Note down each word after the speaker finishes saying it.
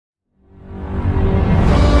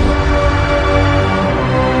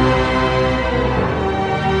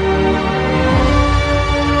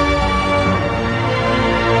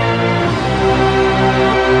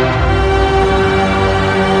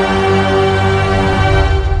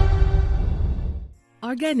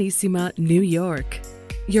Arganissima, New York.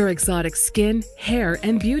 Your exotic skin, hair,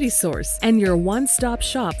 and beauty source, and your one-stop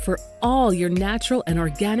shop for all your natural and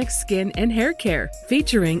organic skin and hair care,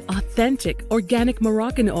 featuring authentic organic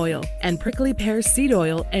Moroccan oil and prickly pear seed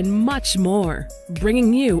oil and much more.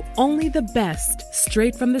 Bringing you only the best,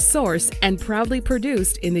 straight from the source and proudly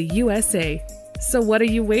produced in the USA. So what are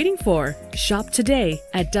you waiting for? Shop today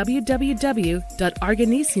at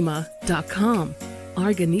www.arganissima.com.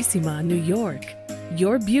 Arganissima, New York.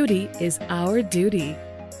 Your beauty is our duty.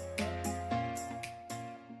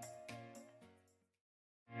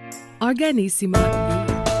 Arganissima.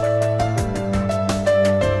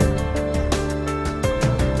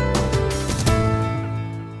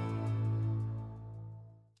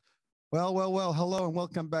 Well, hello and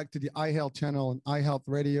welcome back to the iHealth channel and iHealth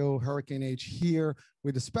Radio. Hurricane H here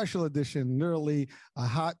with a special edition, literally a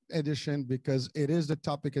hot edition because it is the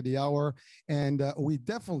topic of the hour. And we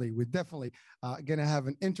definitely going to have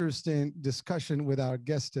an interesting discussion with our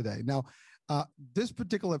guest today. Now, this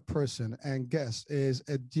particular person and guest is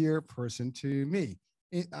a dear person to me.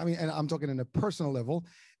 I mean, and I'm talking on a personal level.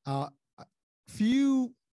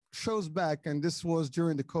 Few shows back, and this was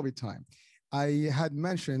during the COVID time, I had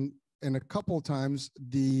mentioned in a couple of times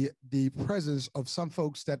the presence of some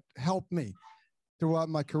folks that helped me throughout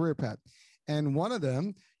my career path. And one of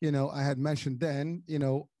them, I had mentioned then,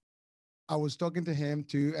 I was talking to him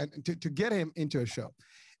to get him into a show.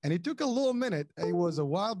 And it took a little minute. It was a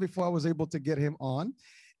while before I was able to get him on.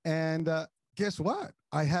 And guess what?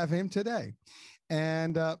 I have him today.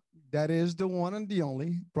 And that is the one and the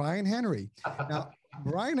only Brian Henry. Now,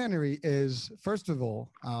 Brian Henry is, first of all,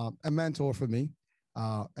 a mentor for me,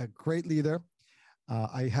 a great leader.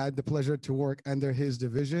 I had the pleasure to work under his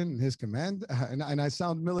division, his command, and I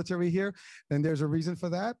sound military here, and there's a reason for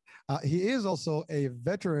that. He is also a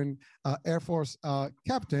veteran Air Force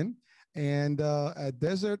captain and a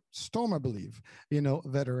Desert Storm, I believe,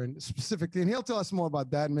 veteran specifically. And he'll tell us more about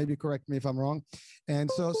that and maybe correct me if I'm wrong. And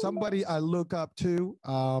so somebody I look up to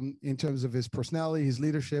in terms of his personality, his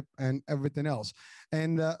leadership, and everything else.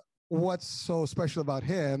 And what's so special about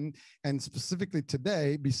him, and specifically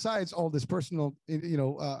today, besides all this personal,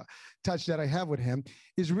 touch that I have with him,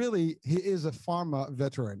 is really, he is a pharma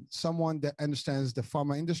veteran, someone that understands the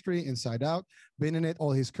pharma industry inside out, been in it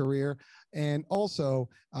all his career. And also,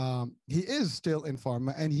 he is still in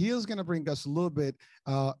pharma, and he is going to bring us a little bit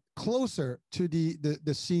closer to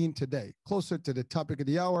the scene today, closer to the topic of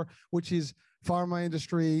the hour, which is pharma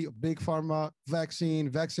industry, big pharma,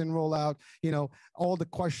 vaccine rollout, all the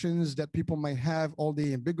questions that people might have, all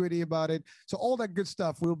the ambiguity about it. So all that good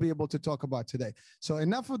stuff we'll be able to talk about today. So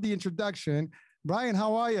enough of the introduction. Brian,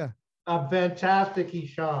 how are you? I'm fantastic,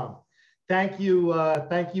 Hisham. Thank you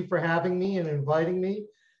for having me and inviting me.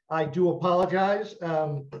 I do apologize.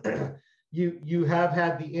 You have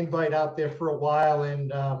had the invite out there for a while,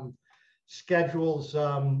 and schedules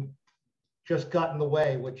just got in the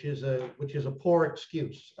way, which is a poor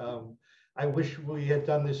excuse. I wish we had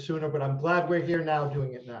done this sooner, but I'm glad we're here now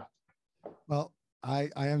doing it now. Well, I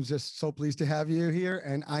am just so pleased to have you here.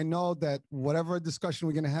 And I know that whatever discussion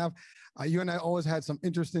we're going to have, you and I always had some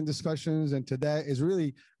interesting discussions. And today is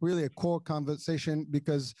really, really a core conversation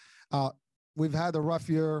because we've had a rough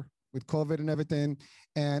year with COVID and everything.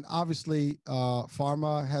 And obviously,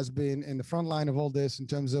 pharma has been in the front line of all this in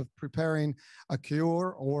terms of preparing a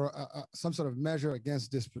cure or some sort of measure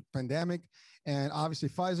against this pandemic. And obviously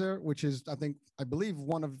Pfizer, which is, I believe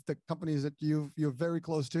one of the companies that you're very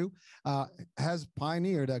close to, has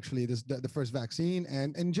pioneered actually the first vaccine.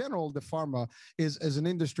 And in general, the pharma is an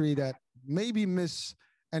industry that may be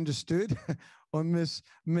misunderstood or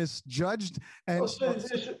misjudged. And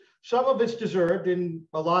some of it's deserved and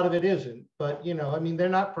a lot of it isn't, but they're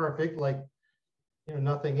not perfect, like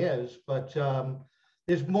nothing is, but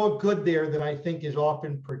there's more good there than I think is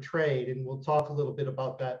often portrayed. And we'll talk a little bit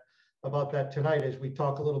about that tonight as we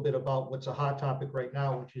talk a little bit about what's a hot topic right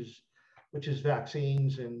now, which is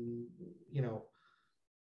vaccines, and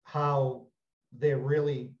how they're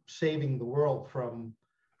really saving the world from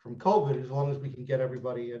COVID, as long as we can get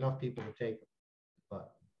enough people to take it.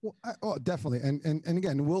 Well, definitely, and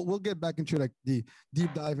again, we'll get back into like the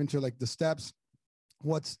deep dive into like the steps,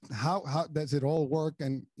 how does it all work,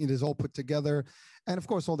 and it is all put together, and of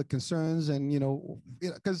course all the concerns, and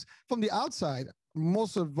because from the outside,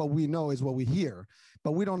 most of what we know is what we hear,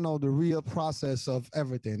 but we don't know the real process of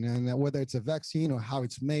everything, and whether it's a vaccine or how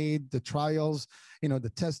it's made, the trials,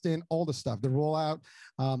 the testing, all the stuff, the rollout,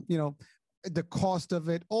 the cost of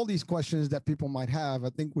it, all these questions that people might have. I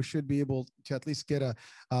think we should be able to at least get a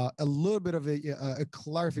little bit of a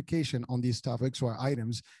clarification on these topics or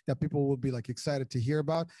items that people will be like excited to hear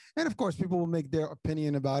about. And of course, people will make their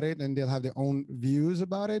opinion about it and they'll have their own views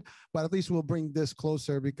about it. But at least we'll bring this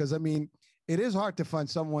closer, because I mean, it is hard to find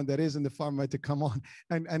someone that is in the pharma to come on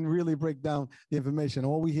and really break down the information.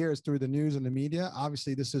 All we hear is through the news and the media.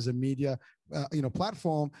 Obviously, this is a media,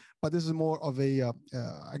 platform, but this is more of a,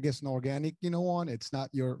 I guess, an organic, one. It's not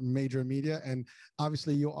your major media. And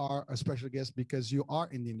obviously, you are a special guest because you are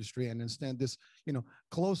in the industry and understand this,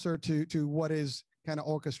 closer to what is kind of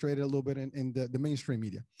orchestrated a little bit in the mainstream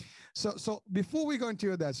media. So before we go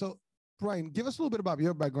into that, so Brian, give us a little bit about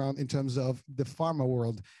your background in terms of the pharma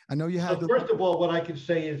world. I know you had. So first of all, what I can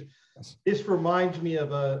say is, yes, this reminds me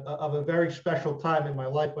of a very special time in my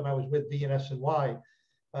life when I was with VNS&Y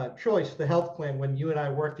Choice, the health plan, when you and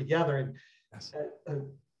I worked together. And yes,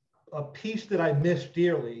 a piece that I miss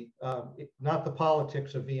dearly, not the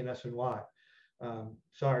politics of VNS&Y.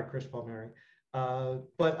 Sorry, Chris Palmieri.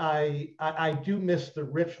 But I do miss the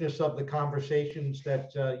richness of the conversations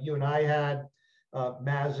that you and I had.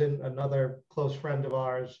 Mazen, another close friend of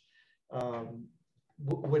ours,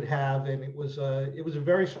 would have, and it was a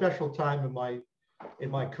very special time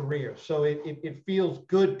in my career. So it feels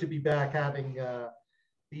good to be back having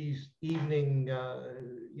these evening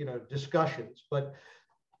discussions. But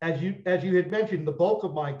as you had mentioned, the bulk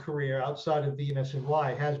of my career outside of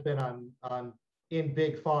VNS&Y has been in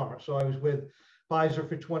big pharma. So I was with Pfizer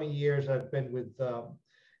for 20 years. I've been with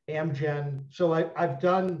Amgen. So I've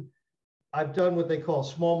done what they call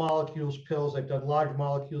small molecules pills. I've done large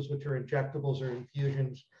molecules, which are injectables or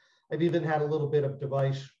infusions. I've even had a little bit of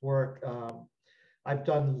device work. I've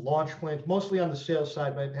done launch plans, mostly on the sales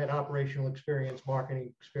side, but I've had operational experience,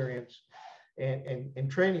 marketing experience, and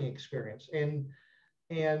training experience.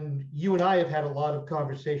 And you and I have had a lot of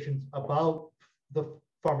conversations about the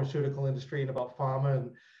pharmaceutical industry and about pharma.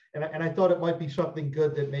 And I thought it might be something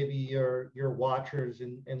good that maybe your watchers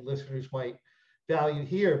and listeners might value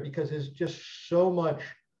here, because there's just so much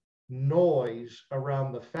noise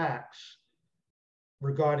around the facts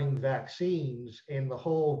regarding vaccines and the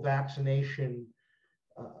whole vaccination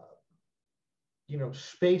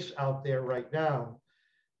space out there right now,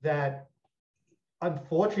 that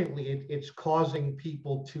unfortunately it's causing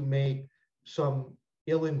people to make some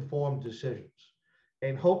ill-informed decisions.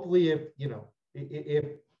 And hopefully if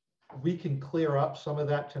we can clear up some of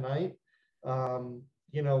that tonight,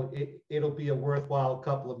 it'll be a worthwhile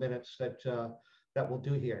couple of minutes that we'll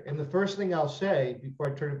do here. And the first thing I'll say before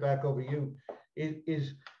I turn it back over to you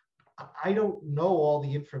is I don't know all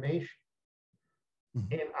the information.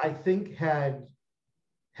 Mm-hmm. And I think had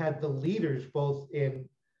the leaders both in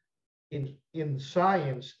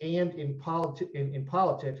science and in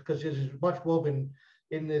politics, because there's as much woven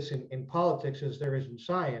in this in politics as there is in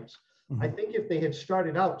science. Mm-hmm. I think if they had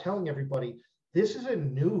started out telling everybody, this is a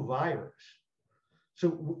new virus.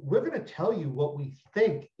 So we're going to tell you what we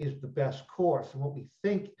think is the best course and what we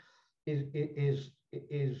think is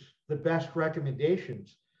the best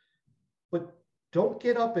recommendations. But don't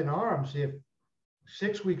get up in arms if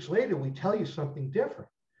 6 weeks later we tell you something different,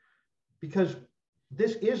 because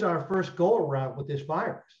this is our first go around with this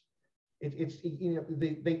virus.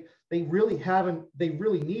 They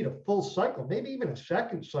really need a full cycle, maybe even a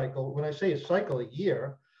second cycle. When I say a cycle, a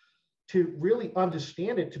year, to really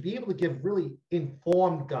understand it, to be able to give really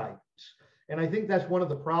informed guidance. And I think that's one of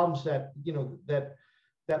the problems that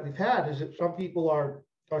we've had, is that some people are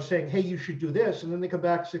saying, hey, you should do this. And then they come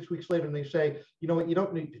back 6 weeks later and they say, you know what, you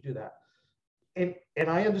don't need to do that. And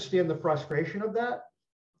I understand the frustration of that.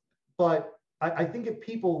 But I think if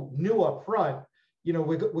people knew up front,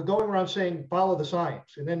 we're going around saying, follow the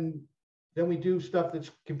science. And then we do stuff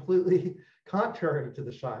that's completely contrary to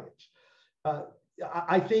the science.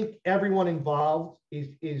 I think everyone involved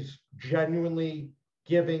is genuinely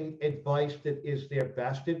giving advice that is their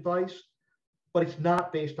best advice, but it's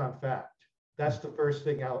not based on fact. That's the first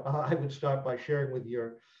thing I would start by sharing with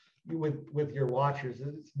your watchers.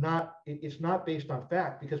 It's not based on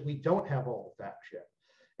fact, because we don't have all the facts yet.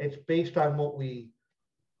 It's based on what we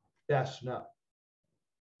best know.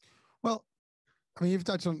 Well, I mean, you've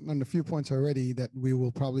touched on a few points already that we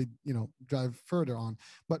will probably, drive further on.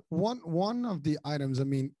 But one of the items, I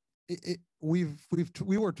mean, we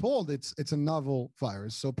were told it's a novel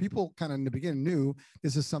virus, so people kind of in the beginning knew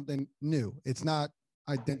this is something new. It's not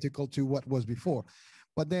identical to what was before.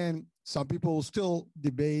 But then some people still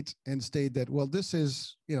debate and state that, well, this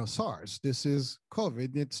is, SARS, this is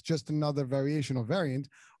COVID. It's just another variation or variant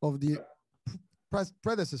of the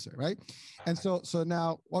predecessor, right? And so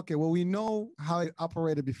now, okay, well, we know how it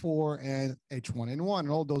operated before, and H1N1 and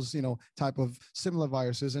all those, type of similar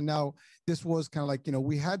viruses. And now this was kind of like,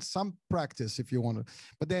 we had some practice, if you want to,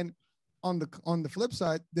 but then on the flip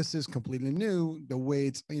side, this is completely new, the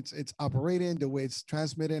way it's operating, the way it's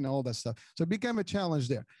transmitting, and all that stuff. So it became a challenge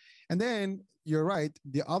there. And then you're right,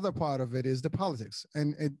 the other part of it is the politics.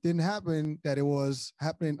 And it didn't happen that it was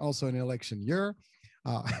happening also in election year.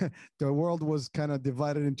 The world was kind of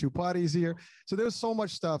divided in two parties here. So there's so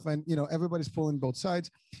much stuff, and everybody's pulling both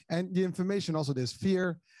sides. And the information also, there's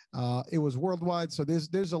fear. It was worldwide. So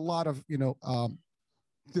there's a lot of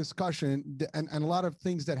discussion and a lot of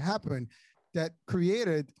things that happened that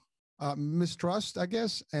created mistrust, I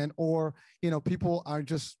guess, or people are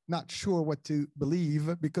just not sure what to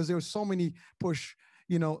believe because there was so many push,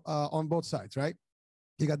 on both sides, right?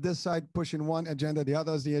 You got this side pushing one agenda, the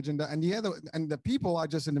other is the agenda, and the people are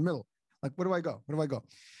just in the middle. Like, where do I go? Where do I go?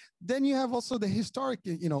 Then you have also the historic,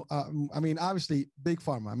 obviously big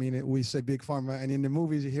pharma. I mean, we say big pharma, and in the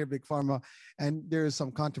movies you hear big pharma, and there is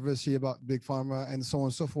some controversy about big pharma and so on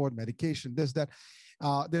and so forth, medication, this, that.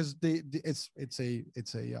 There's it's a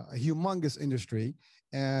humongous industry,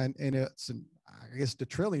 and it's I guess the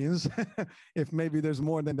trillions, if maybe there's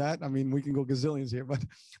more than that. I mean, we can go gazillions here, but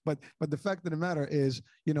the fact of the matter is,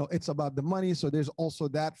 it's about the money. So there's also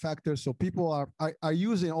that factor. So people are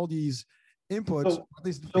using all these inputs.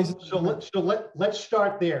 Let's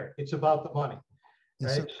start there. It's about the money,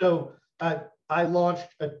 yes, right? So I launched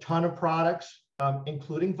a ton of products,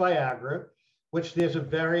 including Viagra, which there's a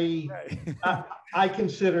very, I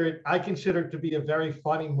consider it to be a very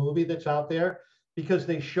funny movie that's out there, because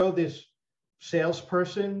they show this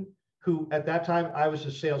salesperson who, at that time I was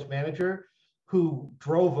a sales manager, who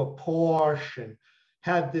drove a Porsche and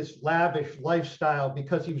had this lavish lifestyle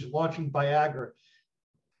because he was launching Viagra.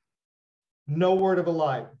 No word of a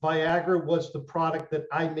lie. Viagra was the product that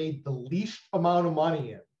I made the least amount of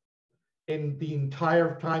money in the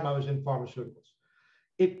entire time I was in pharmaceuticals.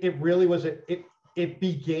 It really was it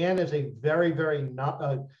began as a very, very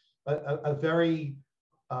not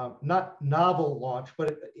novel launch,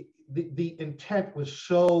 but the intent was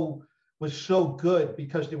so good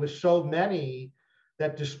because there was so many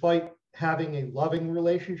that, despite having a loving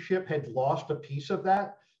relationship, had lost a piece of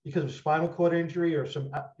that because of spinal cord injury or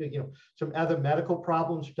some other medical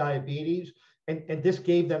problems, diabetes, and this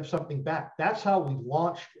gave them something back. That's how we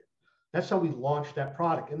launched it. That's how we launched that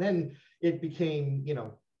product, and then it became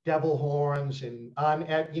devil horns and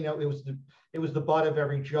it was the butt of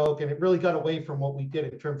every joke, and it really got away from what we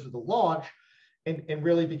did in terms of the launch, and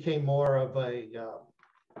really became more of a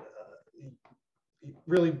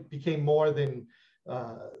really became more than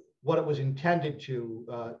what it was intended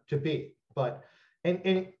to be. But and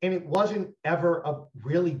it wasn't ever a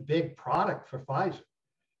really big product for Pfizer.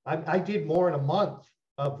 I did more in a month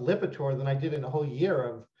of Lipitor than I did in a whole year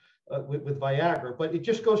of with Viagra. But it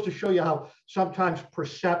just goes to show you how sometimes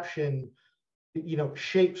perception,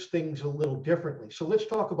 shapes things a little differently. So let's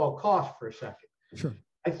talk about cost for a second. Sure.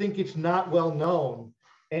 I think it's not well known,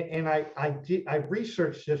 and I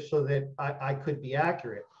researched this so that I could be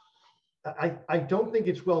accurate. I don't think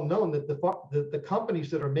it's well known that the companies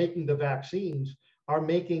that are making the vaccines are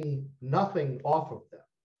making nothing off of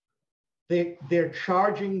them. They're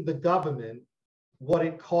charging the government what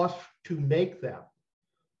it costs to make them,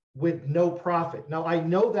 with no profit. Now, I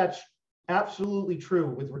know that's absolutely true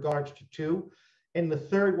with regards to two. And the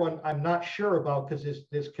third one, I'm not sure about because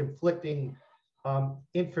there's conflicting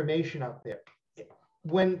information out there.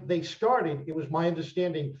 When they started, it was my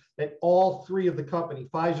understanding that all three of the company,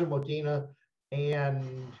 Pfizer, Moderna, and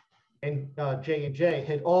J&J,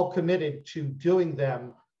 had all committed to doing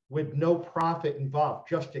them with no profit involved,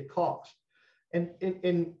 just at cost. And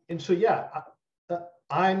so, yeah,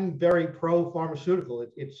 I'm very pro pharmaceutical.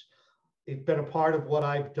 It's been a part of what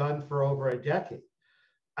I've done for over a decade.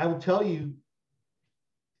 I will tell you,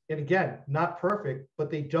 and again, not perfect,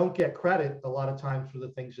 but they don't get credit a lot of times for the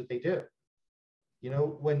things that they do.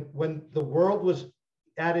 When the world was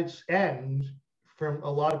at its end, from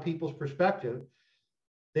a lot of people's perspective,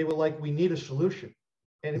 they were like, we need a solution.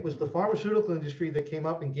 And it was the pharmaceutical industry that came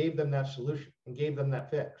up and gave them that solution and gave them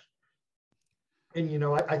that fix. And,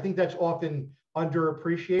 I think that's often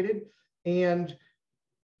underappreciated and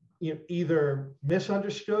either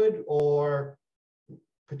misunderstood, or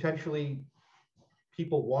potentially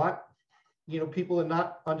people people to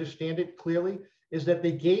not understand it clearly, is that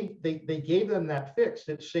they gave them that fix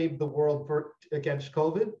that saved the world against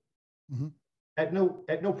COVID, mm-hmm. at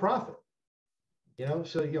no profit.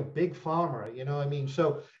 So big pharma,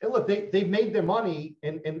 So, and look, they made their money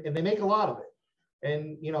and they make a lot of it.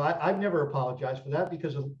 And, you know, I've never apologized for that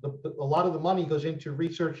because a lot of the money goes into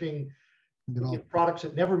researching products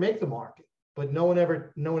that never make the market, but no one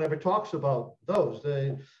ever talks about those.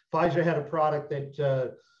 Pfizer had a product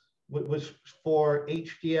that was for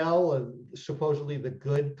HDL, supposedly the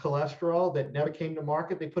good cholesterol, that never came to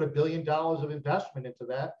market. They put $1 billion of investment into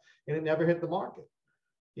that, and it never hit the market.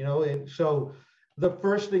 You know, and so the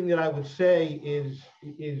first thing that I would say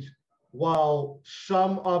is while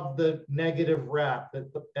some of the negative rap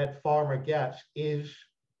that pharma gets is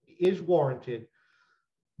warranted,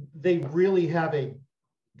 they really have a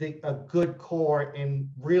good core, and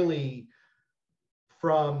really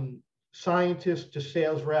from scientist to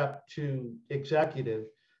sales rep to executive,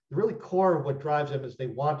 the really core of what drives them is they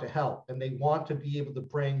want to help, and they want to be able to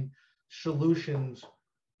bring solutions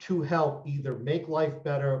to help either make life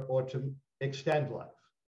better or to extend life.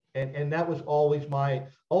 And that was always my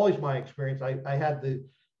experience. I had the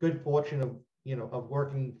good fortune of, you know, of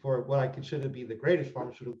working for what I consider to be the greatest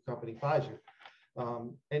pharmaceutical company, Pfizer.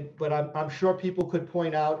 But I'm sure people could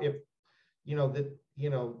point out if,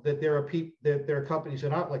 that there are companies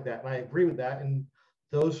that aren't like that, and I agree with that. And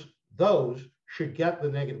those should get the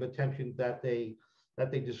negative attention that they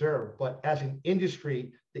deserve. But as an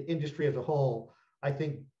industry, the industry as a whole, I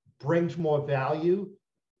think brings more value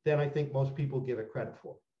than I think most people give it credit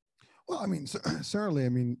for. Well, I mean, certainly. I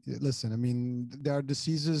mean, listen, I mean, there are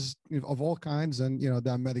diseases of all kinds, and, there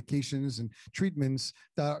are medications and treatments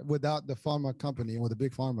that without the pharma company or the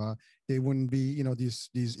big pharma, they wouldn't be,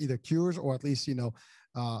 these either cures or at least,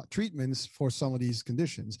 treatments for some of these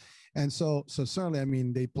conditions. And so certainly, I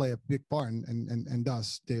mean, they play a big part, and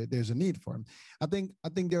thus there's a need for them. I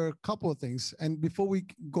think there are a couple of things. And before we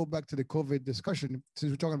go back to the COVID discussion, since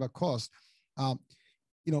we're talking about cost,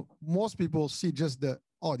 most people see just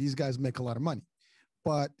these guys make a lot of money,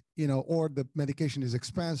 but, or the medication is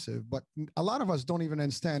expensive, but a lot of us don't even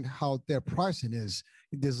understand how their pricing is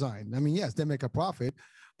designed. I mean, yes, they make a profit,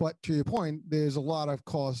 but to your point, there's a lot of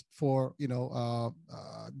cost for,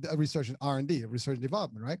 research and R&D, research and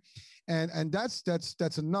development, right? And that's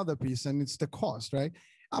another piece, and it's the cost, right?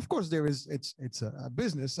 Of course, it's a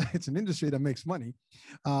business, it's an industry that makes money.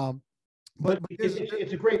 But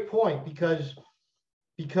it's a great point because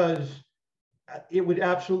it would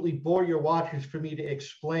absolutely bore your watchers for me to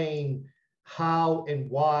explain how and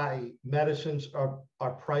why medicines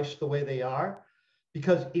are priced the way they are,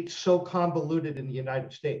 because it's so convoluted in the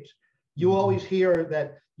United States. You always hear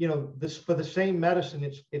that, this for the same medicine,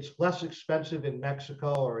 it's less expensive in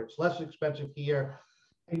Mexico, or it's less expensive here.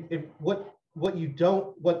 And what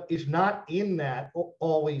is not in that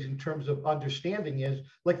always in terms of understanding is,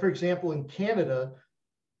 like, for example, in Canada,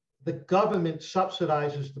 the government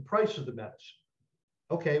subsidizes the price of the medicine.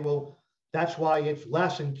 Okay, well, that's why it's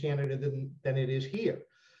less in Canada than it is here.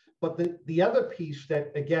 But the other piece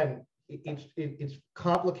that, again, it's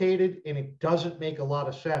complicated and it doesn't make a lot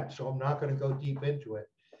of sense, so I'm not going to go deep into it,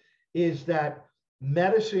 is that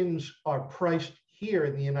medicines are priced here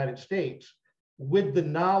in the United States with the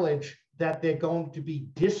knowledge that they're going to be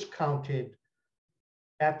discounted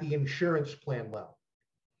at the insurance plan level.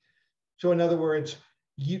 So in other words,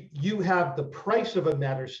 you have the price of a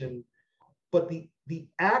medicine, but the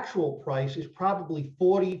actual price is probably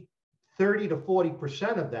 30 to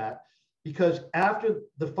 40% of that, because after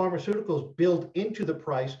the pharmaceuticals build into the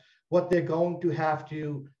price, what they're going to have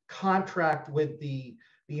to contract with the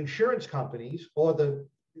insurance companies or the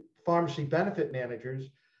pharmacy benefit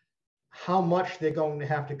managers, how much they're going to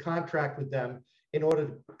have to contract with them in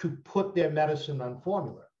order to put their medicine on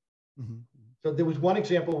formula. Mm-hmm. So there was one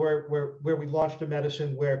example where we launched a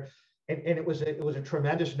medicine where, and it was a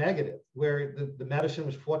tremendous negative, where the medicine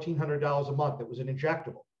was $1,400 a month. It was an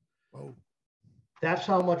injectable. Whoa. That's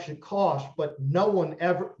how much it cost, but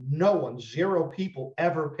zero people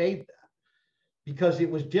ever paid that, because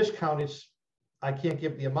it was discounted. I can't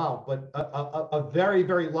give the amount, but a very,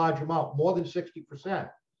 very large amount, more than 60%.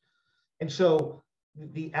 And so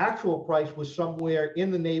the actual price was somewhere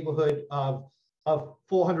in the neighborhood of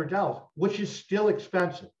 $400, which is still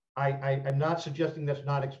expensive. I'm not suggesting that's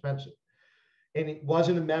not expensive. And it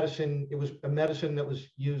wasn't a medicine. It was a medicine that was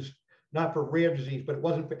used not for rare disease, but it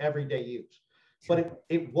wasn't for everyday use. But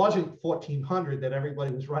it wasn't $1,400 that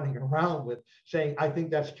everybody was running around with saying, I think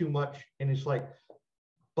that's too much. And it's like,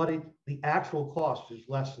 but the actual cost is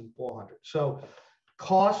less than $400. So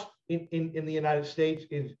cost in the United States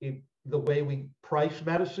is the way we price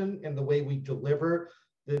medicine and the way we deliver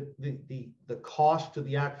the cost to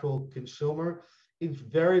the actual consumer is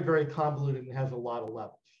very, very convoluted and has a lot of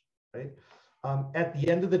levels, right? At the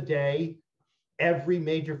end of the day, every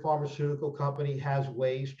major pharmaceutical company has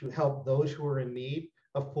ways to help those who are in need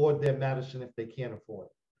afford their medicine if they can't afford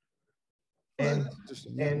it. And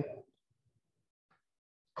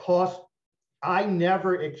cost, I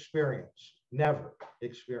never experienced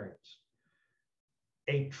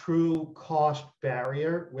a true cost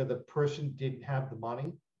barrier where the person didn't have the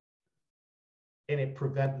money and it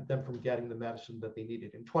prevented them from getting the medicine that they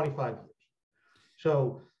needed in 25 years.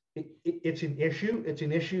 So it's an issue. It's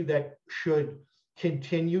an issue that should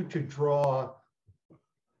continue to draw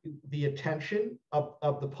the attention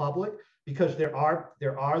of the public, because there are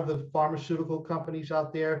the pharmaceutical companies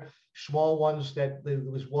out there, small ones, that there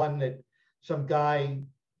was one that some guy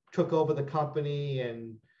took over the company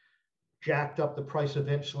and jacked up the price of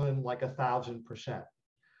insulin like 1,000%.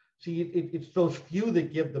 See, it's those few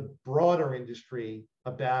that give the broader industry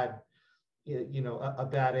a bad, a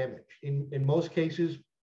bad image. In most cases,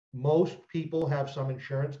 most people have some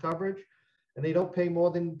insurance coverage and they don't pay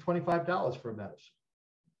more than $25 for a medicine.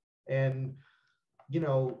 And,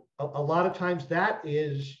 a lot of times that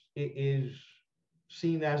is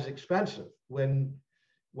seen as expensive when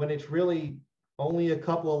it's really only a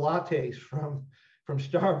couple of lattes from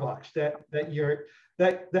Starbucks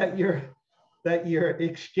that you're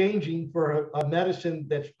exchanging for a medicine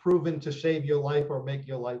that's proven to save your life or make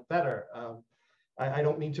your life better. I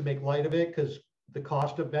don't mean to make light of it, because the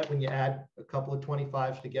cost of that, when you add a couple of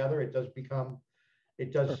 25s together, it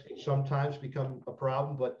does sometimes become a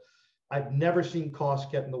problem. But I've never seen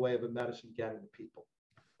costs get in the way of a medicine getting to people.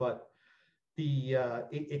 But it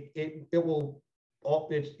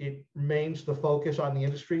remains the focus on the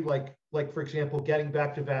industry. Like for example, getting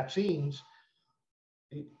back to vaccines,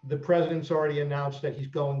 the president's already announced that he's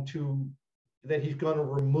going to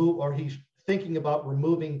remove, or he's thinking about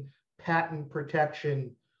removing, patent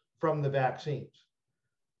protection from the vaccines.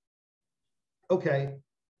 Okay,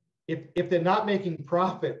 if they're not making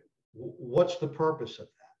profit, what's the purpose of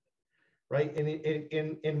that, right?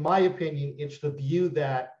 And in my opinion, it's the view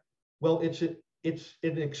that, well, it's an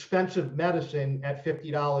expensive medicine at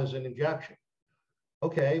 $50 an injection.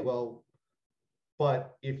 Okay, well,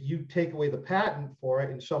 but if you take away the patent for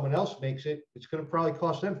it and someone else makes it, it's going to probably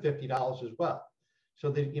cost them $50 as well. So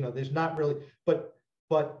that, there's not really, but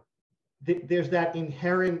there's that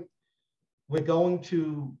inherent,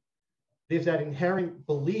 there's that inherent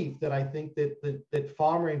belief that I think that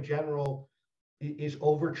pharma in general is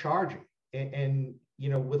overcharging, and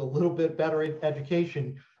with a little bit better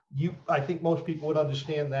education, I think most people would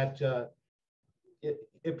understand that,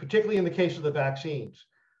 particularly in the case of the vaccines,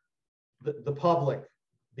 the public,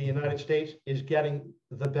 the United States, is getting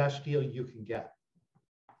the best deal you can get.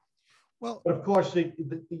 Well, but of course,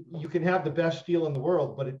 you can have the best deal in the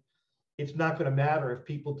world, but it's not going to matter if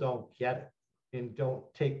people don't get it and don't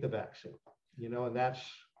take the vaccine, and that's.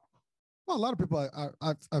 Well, a lot of people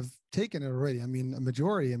I've taken it already. I mean, a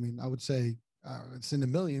majority. I mean, I would say it's in the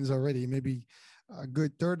millions already. Maybe a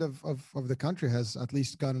good third of the country has at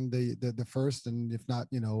least gotten the first, and if not,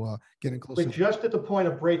 getting closer. We're just at the point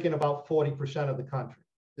of breaking about 40% of the country.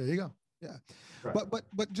 There you go. Yeah, right.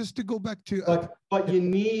 But just to go back to but you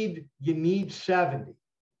need 70.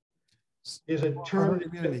 There's a term.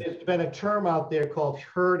 There's been a term out there called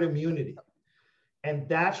herd immunity, and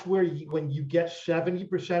that's where when you get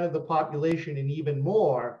 70% of the population and even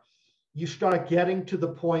more, you start getting to the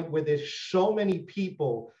point where there's so many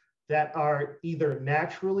people that are either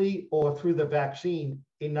naturally or through the vaccine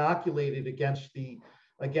inoculated against the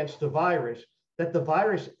virus, that the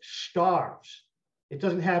virus starves. It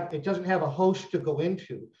doesn't have a host to go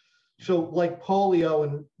into. So like polio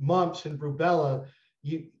and mumps and rubella,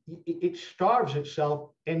 it starves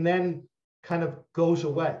itself and then kind of goes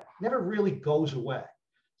away. Never really goes away.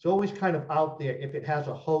 It's always kind of out there if it has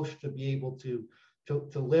a host to be able to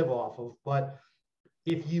live off of. But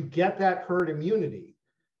if you get that herd immunity,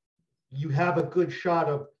 you have a good shot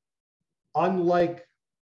of, unlike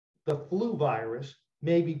the flu virus,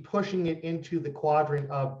 maybe pushing it into the quadrant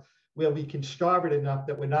of where we can starve it enough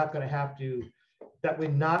that we're not going to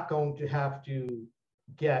have to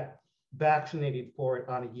get vaccinated for it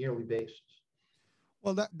on a yearly basis.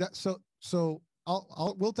 Well, so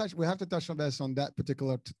we have to touch on this, on that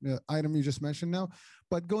particular item you just mentioned now.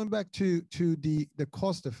 But going back to the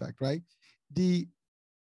cost effect, right?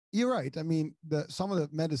 You're right. I mean, some of the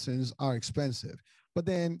medicines are expensive, but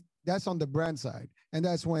then that's on the brand side. And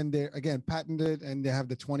that's when they're, again, patented and they have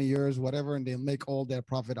the 20 years, whatever, and they make all their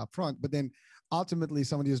profit up front. But then ultimately,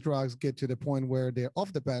 some of these drugs get to the point where they're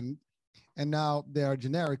off the patent and now they are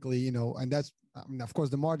generically, and that's, I mean, of course,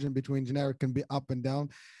 the margin between generic can be up and down.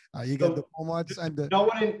 You get the Walmarts and the... No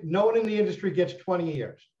one in the industry gets 20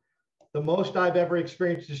 years. The most I've ever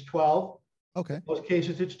experienced is 12. Okay. In most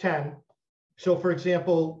cases, it's 10. So, for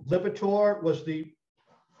example, Lipitor was the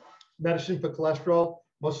medicine for cholesterol,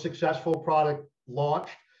 most successful product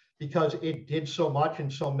launched because it did so much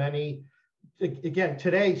and so many. Again,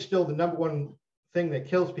 today, still the number one thing that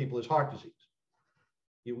kills people is heart disease.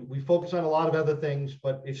 We focus on a lot of other things,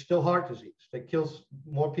 but it's still heart disease that kills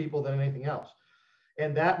more people than anything else.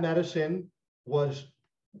 And that medicine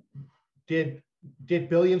did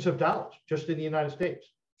billions of dollars just in the United States.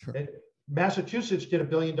 Sure. And Massachusetts did $1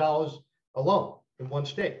 billion alone in one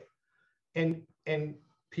state. And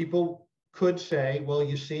people could say, well,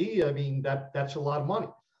 you see, I mean, that's a lot of money.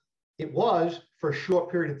 It was for a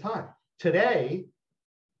short period of time. Today,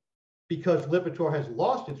 because Lipitor has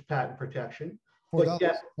lost its patent protection, but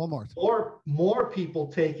yet more people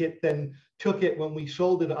take it than took it when we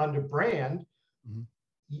sold it under brand. Mm-hmm.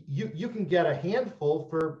 You can get a handful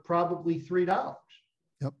for probably $3.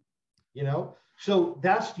 Yep. You know, so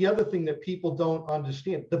that's the other thing that people don't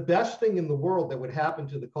understand. The best thing in the world that would happen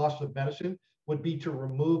to the cost of medicine would be to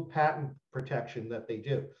remove patent protection that they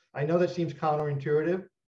do. I know that seems counterintuitive,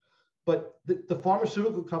 but the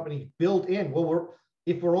pharmaceutical companies build in, well,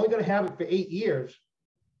 if we're only going to have it for 8 years,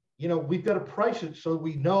 you know, we've got to price it so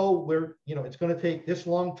we know it's going to take this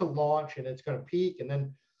long to launch and it's going to peak.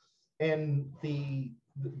 And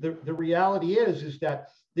the reality is that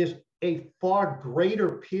there's a far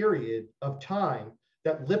greater period of time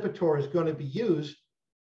that Lipitor is going to be used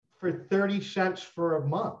for 30 cents for a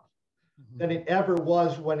month than it ever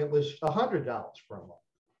was when it was $100 for a month.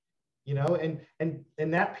 You know,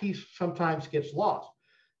 and that piece sometimes gets lost.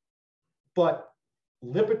 But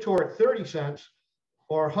Lipitor at 30 cents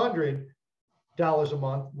or $100 a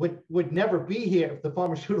month would never be here if the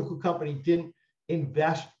pharmaceutical company didn't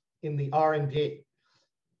invest in the R&D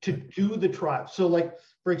to do the trial. So like,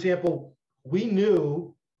 for example, we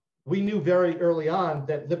knew very early on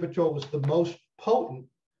that Lipitor was the most potent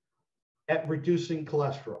at reducing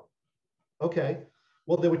cholesterol. Okay,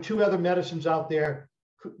 well, there were 2 other medicines out there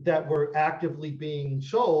that were actively being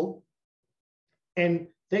sold, and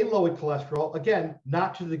they lowered cholesterol, again,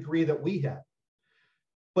 not to the degree that we had.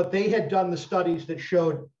 But they had done the studies that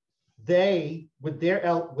showed they, with their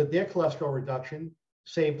cholesterol reduction,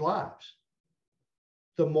 saved lives.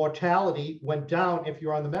 The mortality went down if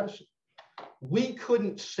you're on the medicine. We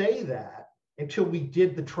couldn't say that until we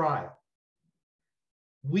did the trial.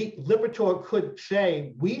 Lipitor could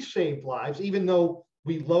say we saved lives, even though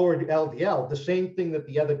we lowered LDL, the same thing that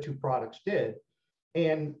the other 2 products did,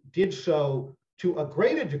 and did so to a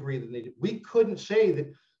greater degree than they did. We couldn't say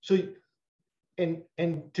that. So, and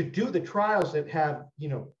to do the trials that have, you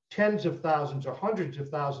know, tens of thousands or hundreds of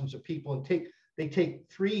thousands of people and they take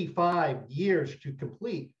 3-5 years to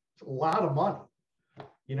complete, it's a lot of money,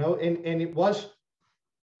 you know, and it was,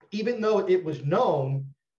 even though it was known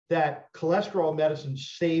that cholesterol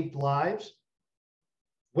medicines saved lives,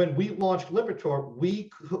 when we launched Lipitor, we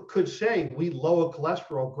could say we lower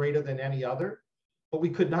cholesterol greater than any other, but we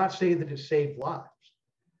could not say that it saved lives.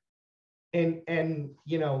 And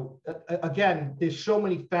you know, again, there's so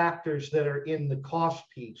many factors that are in the cost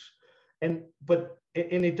piece, and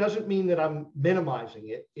it doesn't mean that I'm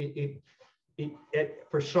minimizing it.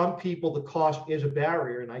 For some people, the cost is a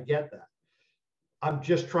barrier, and I get that. I'm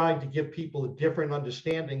just trying to give people a different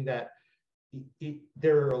understanding that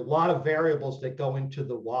there are a lot of variables that go into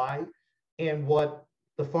the why, and what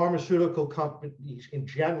the pharmaceutical companies in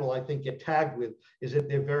general, I think, get tagged with is that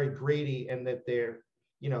they're very greedy and that they're,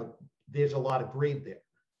 you know, there's a lot of greed there.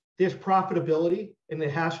 There's profitability, and there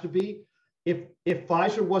has to be. If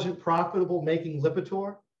Pfizer wasn't profitable making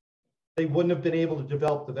Lipitor, they wouldn't have been able to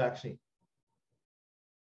develop the vaccine.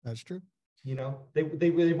 That's true. You know, they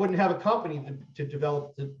wouldn't have a company to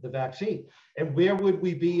develop the vaccine. And where would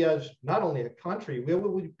we be as not only a country, where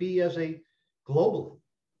would we be as a globally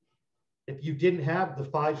if you didn't have the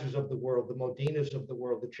Pfizers of the world, the Modernas of the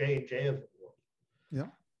world, the J&J of the world? Yeah.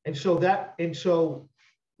 And so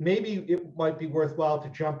maybe it might be worthwhile to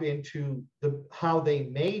jump into how they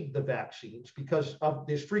made the vaccines, because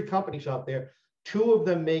there's 3 companies out there. 2 of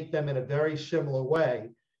them make them in a very similar way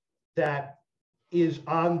that is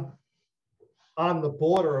on the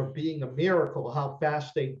border of being a miracle, how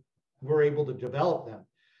fast they were able to develop them.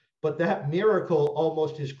 But that miracle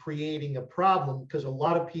almost is creating a problem, because a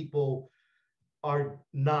lot of people are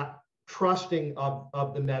not trusting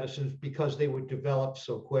of the medicines because they were developed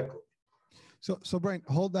so quickly. So Brian,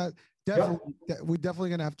 hold that. Definitely, we're definitely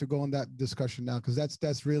going to have to go on that discussion now, because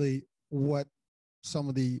that's really what some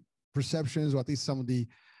of the perceptions, or at least some of the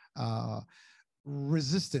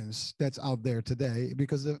resistance that's out there today,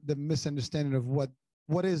 because the misunderstanding of what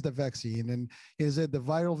what is the vaccine, and is it the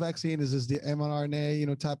viral vaccine? Is this the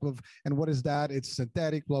mRNA, type of, and what is that? It's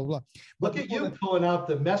synthetic, blah, blah. Look at you pulling out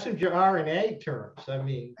the messenger RNA terms. I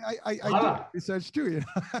mean, I do research too.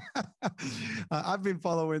 I've been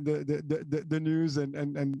following the news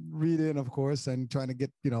and reading, of course, and trying to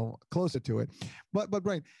get, closer to it. But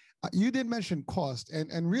Brian, you did mention cost,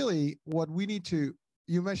 and really what we need to,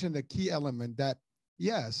 you mentioned the key element that,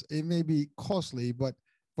 yes, it may be costly, but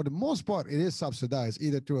for the most part, it is subsidized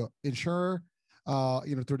either through an insurer,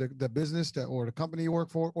 through the business or the company you work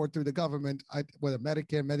for, or through the government, whether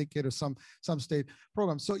Medicare, Medicaid, or some state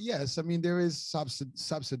program. So yes, I mean, there is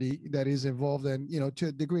subsidy that is involved, and to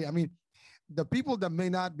a degree. I mean, the people that may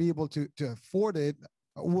not be able to afford it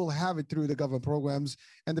will have it through the government programs,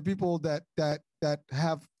 and the people that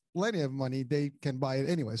have plenty of money, they can buy it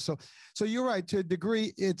anyway. So you're right, to a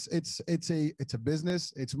degree. It's a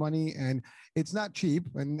business, it's money, and it's not cheap,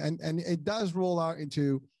 and it does roll out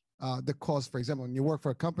into the cost. For example, when you work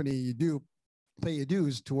for a company, you do pay your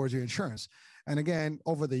dues towards your insurance, and again,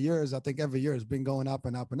 over the years, I think every year has been going up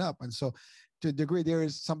and up and up. And so to a degree,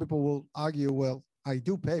 some people will argue, well, I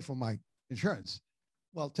do pay for my insurance.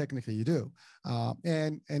 Well, technically you do.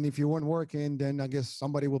 And if you weren't working, then I guess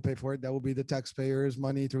somebody will pay for it. That will be the taxpayers'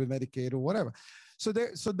 money through Medicaid or whatever. So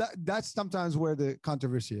that's sometimes where the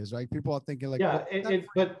controversy is, right? People are thinking like, yeah,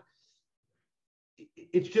 but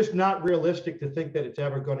it's just not realistic to think that it's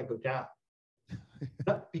ever going to go down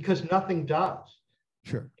because nothing does.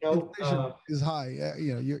 Sure. Inflation is high.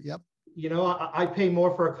 Yep. I pay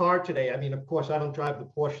more for a car today. I mean, of course, I don't drive the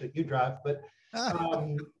Porsche that you drive, but I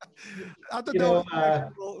thought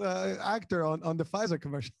that was actor on the Pfizer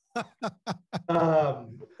commercial.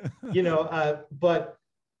 But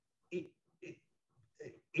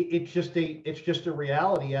it's just a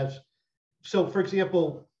reality. So, for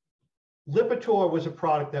example, Lipitor was a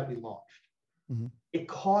product that we launched. Mm-hmm. It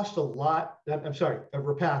cost a lot. I'm sorry,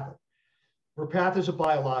 Repatha. Repatha is a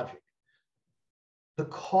biologic. The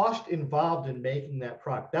cost involved in making that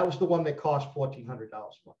product, that was the one that cost $1,400 a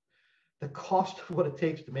month. The cost of what it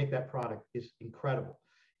takes to make that product is incredible.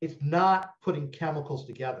 It's not putting chemicals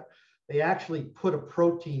together. They actually put a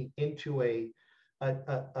protein into a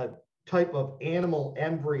type of animal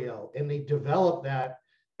embryo, and they develop that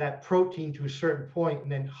protein to a certain point,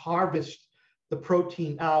 and then harvest the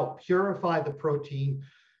protein out, purify the protein,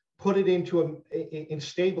 put it into and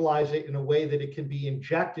stabilize it in a way that it can be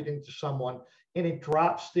injected into someone, and it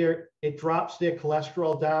drops their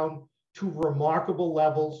cholesterol down to remarkable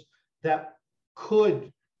levels that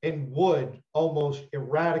could and would almost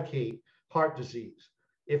eradicate heart disease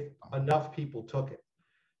if enough people took it.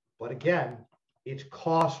 But again, it's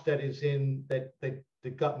cost that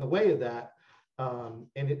got in the way of that, and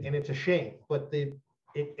it's a shame. But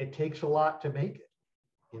it takes a lot to make it,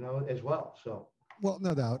 as well. So. Well,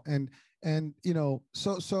 no doubt, and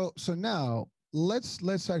so now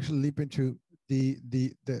let's actually leap into the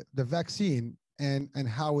vaccine and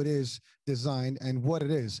how it is designed and what it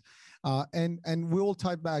is. And we'll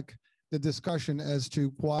tie back the discussion as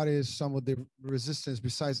to what is some of the resistance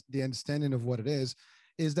besides the understanding of what it is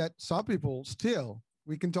that some people still,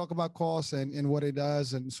 we can talk about costs and what it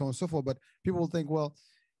does and so on and so forth, but people will think, well,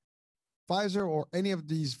 Pfizer or any of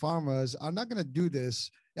these pharmas are not going to do this.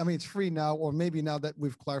 I mean, it's free now, or maybe now that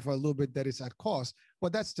we've clarified a little bit that it's at cost,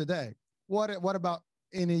 but that's today. What about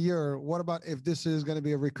in a year? What about if this is going to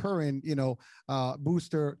be a recurring,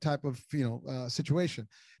 booster type of, situation?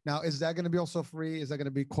 Now, is that going to be also free? Is that going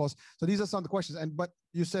to be cost? So these are some of the questions. But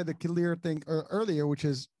you said the clear thing earlier, which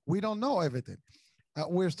is we don't know everything.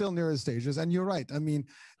 We're still near the stages, and you're right. I mean,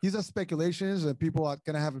 these are speculations, and people are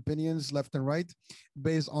going to have opinions left and right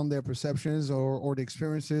based on their perceptions or the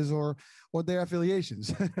experiences or their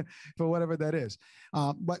affiliations, for whatever that is.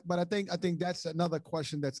 But I think that's another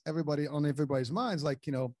question that's on everybody's minds. Like,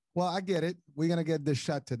 well, I get it. We're going to get this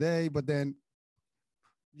shot today, but then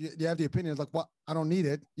you have the opinions like, well, I don't need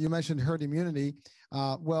it. You mentioned herd immunity.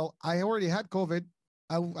 Well, I already had COVID.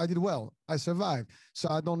 I did well. I survived, so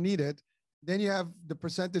I don't need it. Then you have the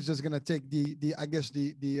percentage that's going to take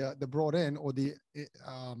the brought in or the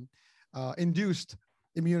induced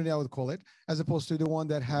immunity, I would call it, as opposed to the one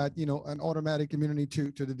that had an automatic immunity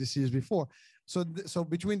to the disease before. So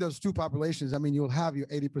between those two populations, I mean, you'll have your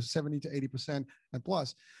 70 to 80% and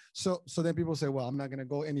plus. So then people say, well, I'm not going to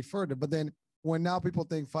go any further. But then when now people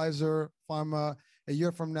think Pfizer, Pharma, a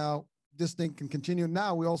year from now, this thing can continue.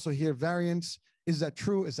 Now we also hear variants. Is that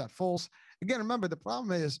true? Is that false? Again, remember, the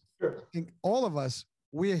problem is, I think all of us,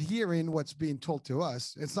 we're hearing what's being told to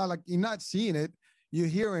us. It's not like you're not seeing it. You're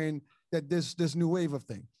hearing that this new wave of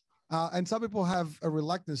thing. And some people have a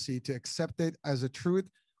reluctancy to accept it as a truth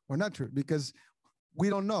or not truth, because we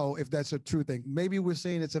don't know if that's a true thing. Maybe we're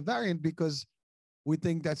saying it's a variant because we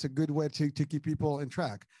think that's a good way to keep people in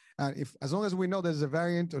track. And as long as we know there's a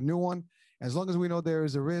variant, a new one, as long as we know there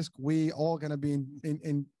is a risk, we all going to be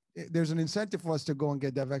there's an incentive for us to go and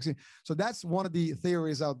get that vaccine. So that's one of the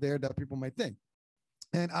theories out there that people might think.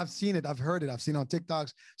 And I've seen it, I've heard it, I've seen it on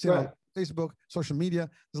TikToks, seen it on Facebook, social media.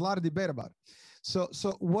 There's a lot of debate about it. So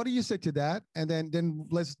what do you say to that? And then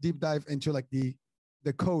let's deep dive into like the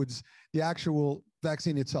codes, the actual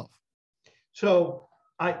vaccine itself. So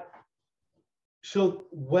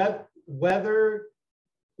whether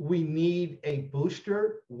we need a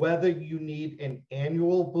booster, whether you need an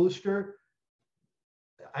annual booster,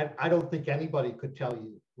 I don't think anybody could tell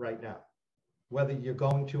you right now whether you're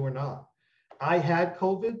going to or not. I had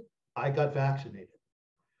COVID, I got vaccinated.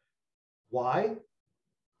 Why?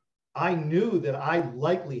 I knew that I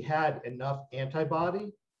likely had enough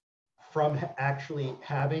antibody from actually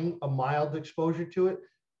having a mild exposure to it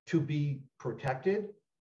to be protected.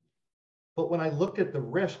 But when I looked at the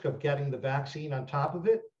risk of getting the vaccine on top of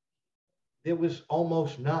it, there was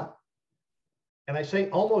almost none. And I say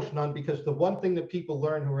almost none because the one thing that people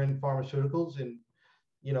learn who are in pharmaceuticals and,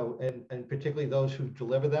 you know, and particularly those who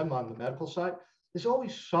deliver them on the medical side, there's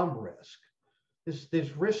always some risk.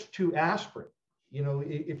 There's risk to aspirin. You know,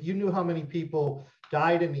 if you knew how many people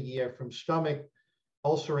died in a year from stomach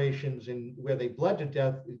ulcerations and where they bled to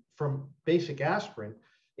death from basic aspirin,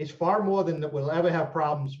 it's far more than that we'll ever have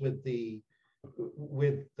problems with the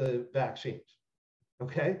vaccines.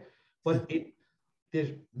 Okay, but there's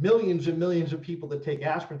millions and millions of people that take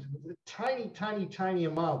aspirin, a tiny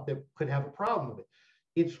amount that could have a problem with it.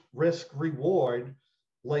 It's risk reward,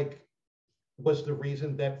 like was the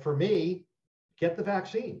reason that for me, get the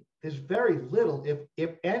vaccine. There's very little,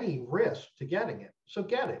 if any, risk to getting it. So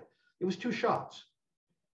get it. It was 2 shots,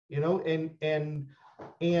 you know, and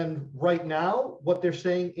right now, what they're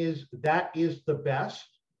saying is that is the best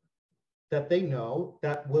that they know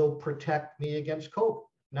that will protect me against COVID.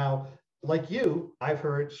 Now, like you, I've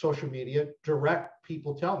heard social media, direct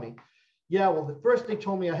people tell me, yeah, well, the first they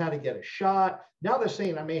told me I had to get a shot. Now they're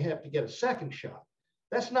saying I may have to get a second shot.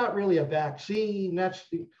 That's not really a vaccine.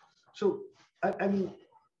 I mean,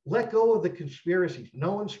 let go of the conspiracies.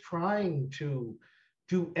 No one's trying to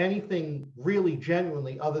do anything really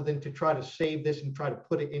genuinely other than to try to save this and try to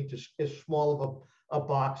put it into as small of a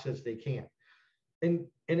box as they can. And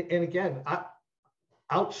again,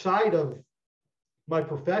 outside of my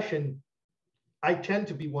profession, I tend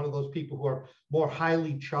to be one of those people who are more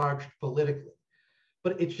highly charged politically,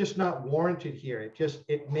 but it's just not warranted here.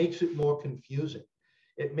 It makes it more confusing.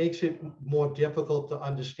 It makes it more difficult to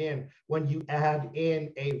understand when you add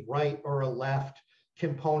in a right or a left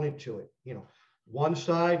component to it. You know, one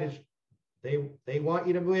side is they want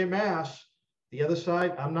you to wear masks. The other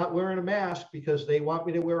side, I'm not wearing a mask because they want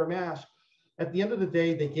me to wear a mask. At the end of the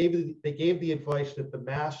day, they gave the advice that the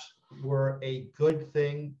masks were a good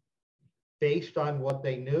thing based on what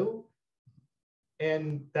they knew,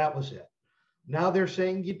 and that was it. Now they're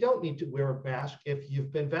saying you don't need to wear a mask if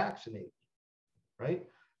you've been vaccinated, right?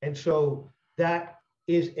 And so that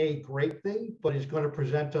is a great thing, but is going to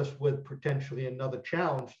present us with potentially another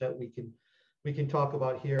challenge that we can talk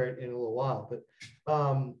about here in a little while. But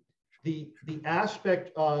the aspect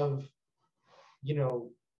of, you know,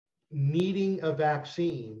 needing a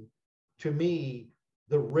vaccine, to me,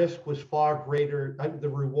 the risk was far greater. The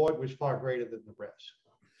reward was far greater than the risk.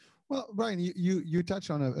 Well, Brian, you touched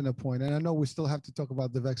on a point, and I know we still have to talk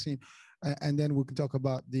about the vaccine, and then we can talk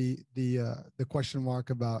about the question mark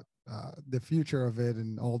about the future of it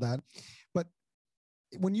and all that. But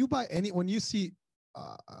when you see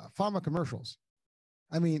pharma commercials,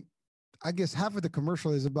 I mean, I guess half of the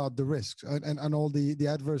commercial is about the risks and all the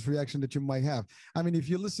adverse reaction that you might have. I mean, if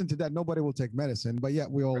you listen to that, nobody will take medicine, but yet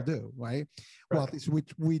we all do, right? Well, at least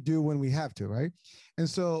we do when we have to, right? And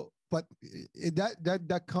so, but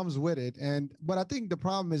that comes with it. But I think the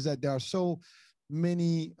problem is that there are so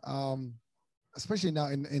many, especially now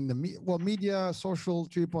in the media, social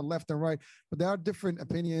people, left and right, but there are different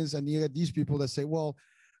opinions, and you get these people that say, well,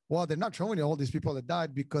 they're not showing you all these people that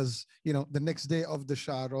died because, you know, the next day of the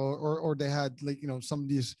shot or they had, like, you know, some of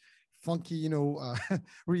these funky, you know,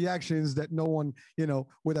 reactions that no one, you know,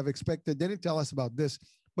 would have expected. They didn't tell us about this,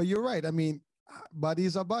 but you're right. I mean,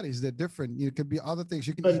 bodies are bodies. They're different. It could be other things.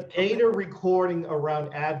 But data recording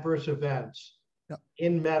around adverse events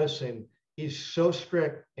in medicine is so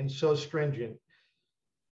strict and so stringent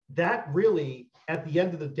that really, at the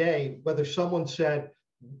end of the day, whether someone said,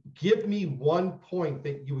 give me one point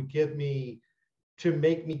that you would give me to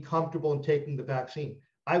make me comfortable in taking the vaccine,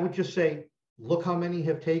 I would just say, look how many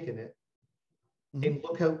have taken it, and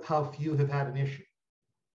look how few have had an issue.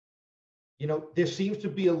 there seems to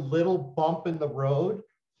be a little bump in the road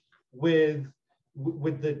with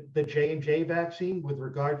the J&J vaccine with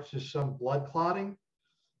regards to some blood clotting,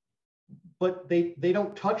 but they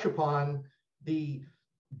don't touch upon the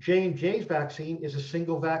J&J's vaccine is a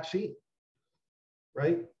single vaccine,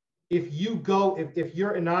 right? If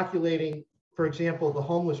you're inoculating, for example, the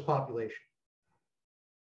homeless population,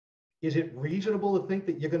 is it reasonable to think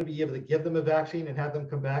that you're going to be able to give them a vaccine and have them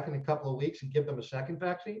come back in a couple of weeks and give them a second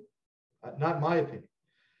vaccine? Not in my opinion.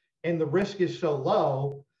 And the risk is so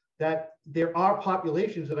low that there are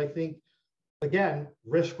populations that I think, again,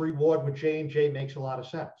 risk reward with J&J makes a lot of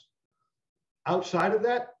sense. Outside of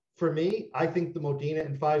that, for me, I think the Moderna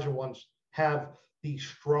and Pfizer ones have the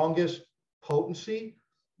strongest potency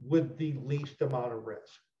with the least amount of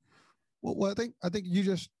risk. Well, I think you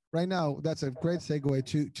just right now, that's a great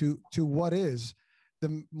segue to what is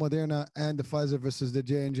the Moderna and the Pfizer versus the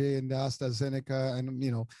J&J and the AstraZeneca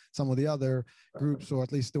and some of the other groups, or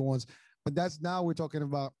at least the ones. But that's now we're talking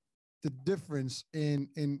about the difference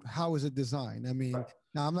in how is it designed. I mean,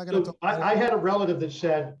 now I'm not going to talk. I had a relative that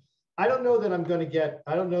said, I don't know that I'm going to get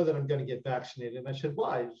vaccinated. And I said,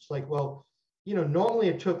 why? It's like, well, normally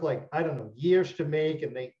it took years to make,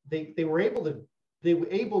 and they were able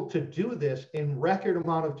to do this in record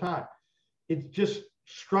amount of time. It's just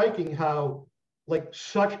striking how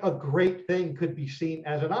such a great thing could be seen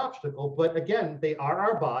as an obstacle. But again, they are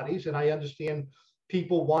our bodies, and I understand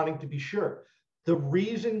people wanting to be sure. The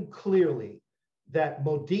reason clearly that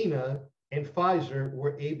Moderna and Pfizer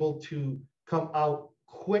were able to come out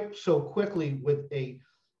so quickly with a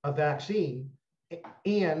vaccine,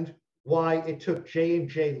 and why it took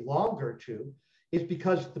J&J longer to, is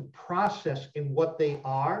because the process in what they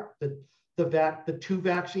are, the two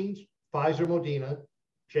vaccines, Pfizer, Moderna,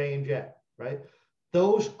 J&J, right?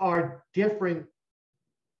 Those are different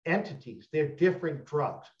entities. They're different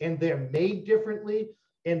drugs, and they're made differently,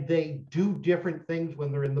 and they do different things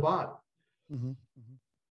when they're in the body. Mm-hmm.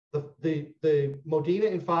 Mm-hmm. The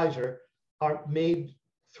Moderna and Pfizer are made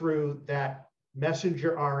through that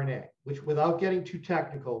messenger RNA, which, without getting too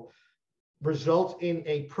technical, results in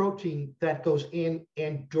a protein that goes in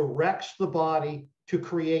and directs the body to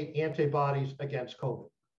create antibodies against COVID.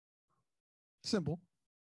 Simple.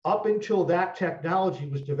 Up until that technology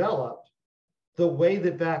was developed, the way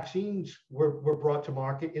that vaccines were brought to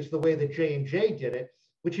market is the way that J&J did it,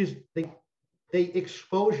 which is they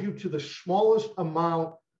expose you to the smallest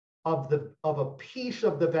amount of a piece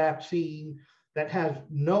of the vaccine that has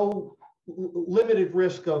no limited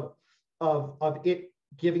risk of it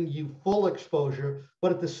giving you full exposure,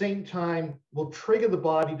 but at the same time will trigger the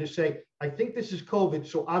body to say, I think this is COVID,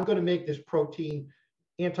 so I'm going to make this protein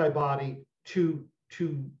antibody to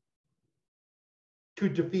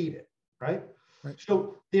defeat it, right?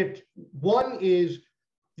 So one is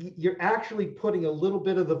you're actually putting a little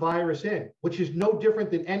bit of the virus in, which is no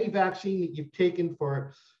different than any vaccine that you've taken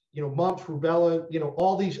for, mumps, rubella,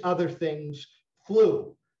 all these other things,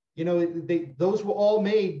 flu. Those were all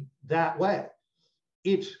made that way.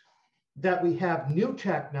 It's that we have new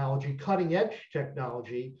technology, cutting edge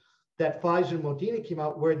technology that Pfizer and Moderna came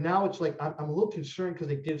out, where now it's like, I'm a little concerned because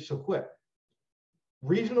they did it so quick.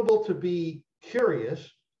 Reasonable to be curious,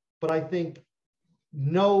 but I think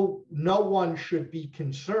no one should be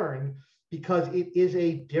concerned because it is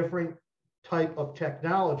a different type of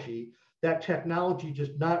technology. That technology does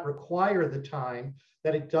not require the time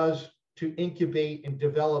that it does to incubate and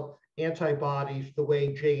develop antibodies the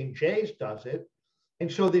way J&J's does it.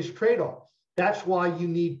 And so there's trade-offs. That's why you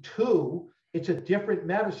need two. It's a different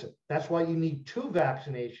medicine. That's why you need two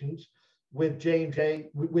vaccinations with J&J,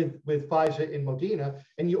 with Pfizer and Moderna,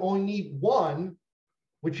 and you only need one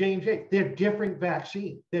with J&J. They're different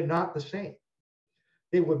vaccines. They're not the same.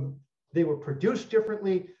 They were produced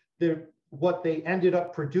differently. What they ended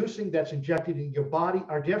up producing that's injected in your body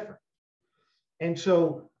are different. And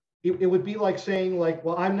so it would be like saying,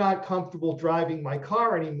 well, I'm not comfortable driving my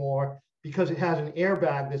car anymore because it has an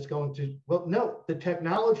airbag that's going to, well, no, the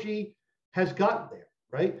technology has gotten there,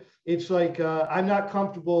 right? It's like, I'm not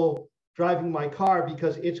comfortable driving my car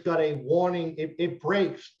because it's got a warning, it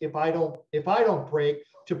brakes if I don't brake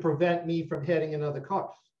to prevent me from hitting another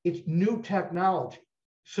car. It's new technology.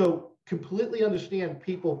 So completely understand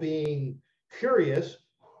people being curious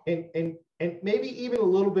and maybe even a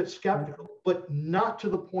little bit skeptical, but not to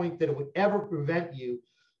the point that it would ever prevent you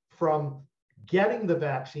from getting the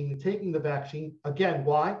vaccine and taking the vaccine. Again,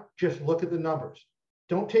 why? Just look at the numbers.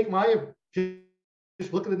 Don't take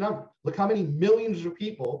just look at the number. Look how many millions of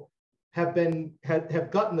people have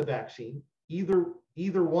gotten the vaccine, either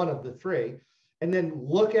one of the three, and then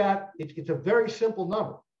look at it's a very simple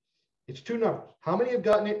number. It's two numbers. How many have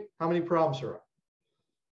gotten it? How many problems are up?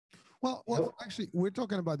 Well, actually, we're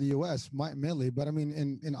talking about the U.S. mainly, but I mean,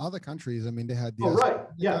 in other countries, I mean, they had the. Oh, right.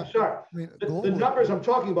 Yeah, sorry. I mean, the numbers I'm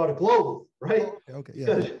talking about are global, right? Oh, okay,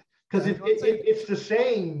 yeah. Because it's the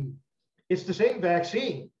same. It's the same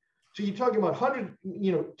vaccine. So you're talking about 100.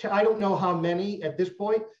 You know, I don't know how many at this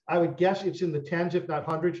point. I would guess it's in the tens, if not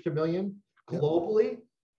hundreds to million globally. Yep.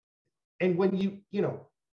 And when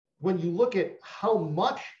you look at how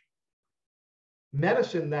much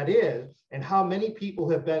medicine that is, and how many people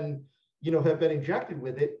have been injected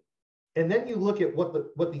with it, and then you look at what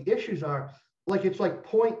the issues are, like it's like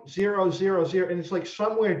 0.000, and it's like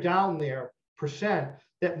somewhere down there percent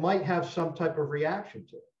that might have some type of reaction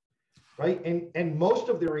to it, right? And most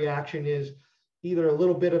of the reaction is either a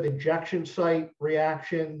little bit of injection site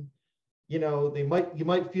reaction, you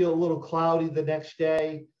might feel a little cloudy the next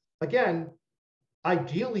day. Again,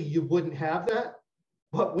 ideally you wouldn't have that,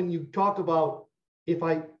 but when you talk about if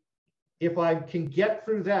I can get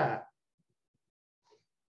through that,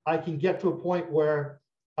 I can get to a point where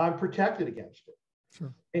I'm protected against it.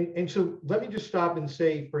 Sure. And so let me just stop and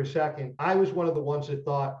say for a second, I was one of the ones that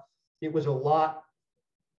thought it was a lot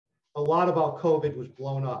about COVID was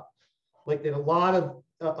blown up. Like that a lot of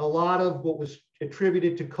what was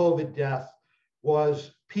attributed to COVID death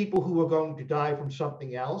was people who were going to die from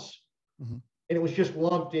something else. Mm-hmm. And it was just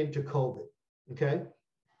lumped into COVID, okay?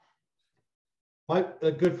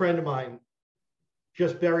 A good friend of mine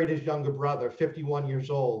just buried his younger brother, 51 years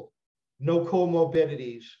old, no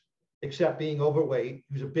comorbidities except being overweight.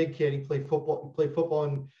 He was a big kid. He played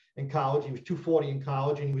football in college. He was 240 in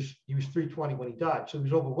college, and he was 320 when he died. So he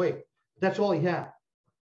was overweight. That's all he had.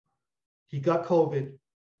 He got COVID,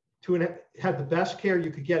 had the best care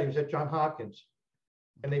you could get. He was at Johns Hopkins,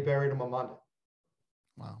 and they buried him on Monday.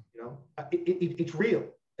 Wow. It's real.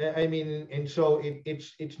 I mean, and so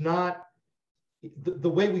it's not the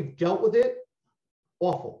way we've dealt with it.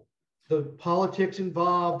 Awful. The politics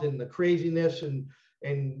involved and the craziness and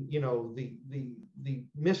the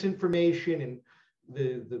misinformation and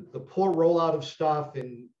the poor rollout of stuff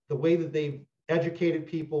and the way that they've educated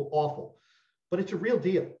people, awful. But it's a real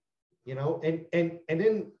deal, and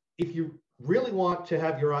then if you really want to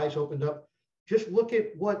have your eyes opened up, just look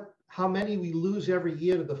at how many we lose every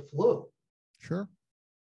year to the flu. Sure.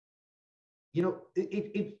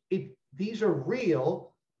 These are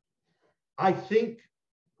real. I think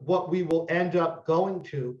what we will end up going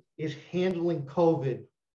to is handling COVID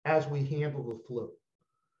as we handle the flu.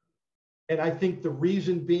 And I think the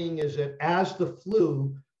reason being is that as the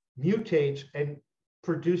flu mutates and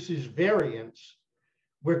produces variants,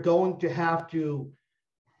 we're going to have to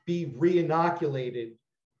be re-inoculated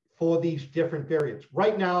for these different variants.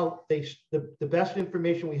 Right now, the best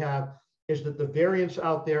information we have is that the variants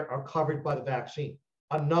out there are covered by the vaccine.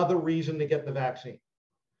 Another reason to get the vaccine,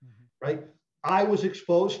 right? I was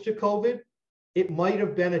exposed to COVID. It might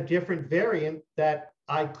have been a different variant that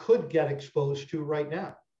I could get exposed to right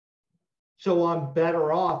now. So I'm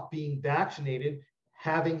better off being vaccinated,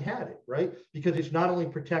 having had it, right? Because it's not only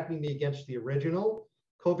protecting me against the original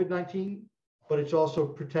COVID-19, but it's also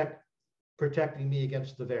protecting me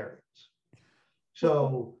against the variants.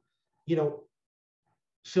 So,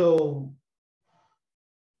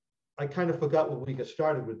 I kind of forgot when we got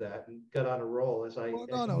started with that and got on a roll as I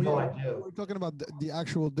know I do. We're talking about the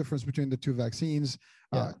actual difference between the two vaccines,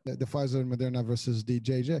 the Pfizer and Moderna versus the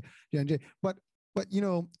J&J. But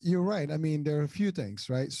you're right. I mean, there are a few things,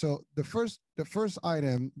 right? So the first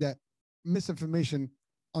item, that misinformation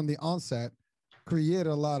on the onset created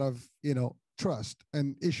a lot of trust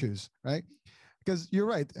and issues, right? Because you're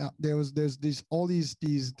right, there's all these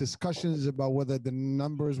discussions about whether the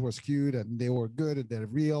numbers were skewed and they were good and they're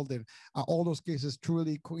real. All those cases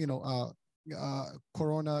truly,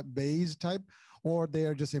 corona based type, or they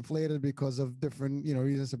are just inflated because of different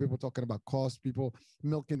reasons. So people talking about cost, people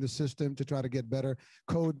milking the system to try to get better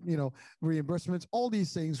code, reimbursements. All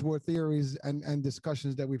these things were theories and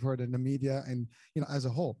discussions that we've heard in the media and as a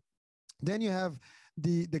whole. Then you have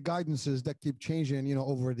the guidances that keep changing,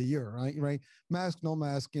 over the year, right? Mask, no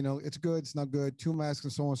mask, it's good, it's not good, 2 masks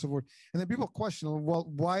and so on and so forth. And then people question, well,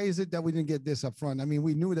 why is it that we didn't get this up front? I mean,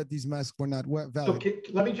 we knew that these masks were not valid. So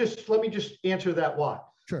let me just answer that why.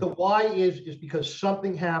 Sure. The why is because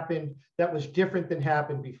something happened that was different than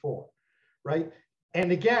happened before, right?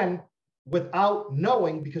 And again, without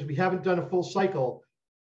knowing, because we haven't done a full cycle,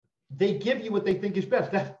 they give you what they think is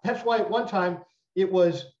best. That's why at one time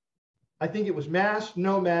I think it was mask,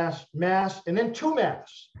 no mask, mask, and then 2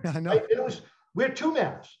 masks. I know. Right? Wear 2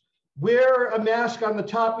 masks. Wear a mask on the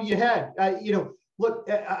top of your head. Look,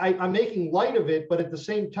 I'm making light of it, but at the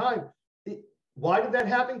same time, why did that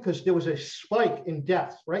happen? Because there was a spike in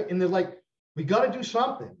deaths, right? And they're like, we got to do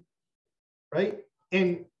something, right?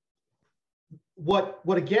 And what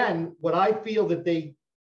I feel that they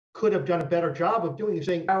could have done a better job of doing is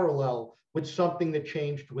saying parallel with something that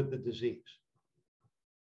changed with the disease.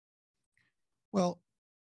 Well,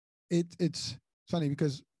 it's funny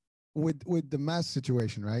because with the mask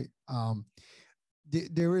situation, right?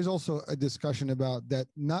 There is also a discussion about that.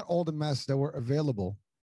 Not all the masks that were available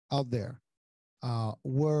out there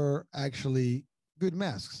were actually good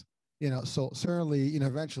masks. So certainly,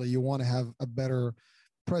 eventually you want to have a better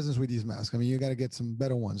presence with these masks. I mean, you got to get some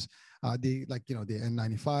better ones. The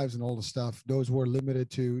N95s and all the stuff. Those were limited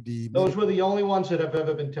to Those were the only ones that have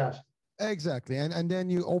ever been tested. Exactly, and then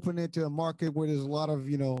you open it to a market where there's a lot of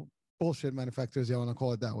bullshit manufacturers, I want to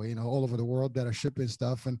call it that way, all over the world that are shipping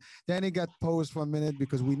stuff. And then it got paused for a minute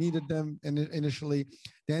because we needed them initially.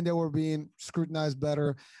 Then they were being scrutinized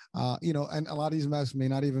better, and a lot of these masks may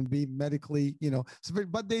not even be medically,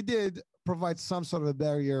 but they did provide some sort of a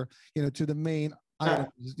barrier, to the main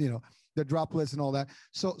items, the droplets and all that.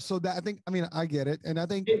 So that I get it. And I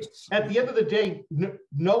think at the end of the day,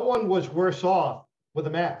 no one was worse off with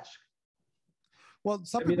a mask. Well,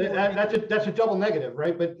 some people, that's a double negative,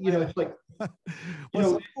 right? But it's like,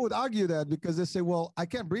 some people would argue that because they say, well, I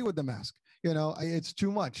can't breathe with the mask. It's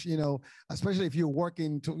too much. Especially if you're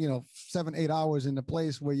working to 7-8 hours in a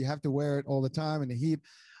place where you have to wear it all the time in the heat.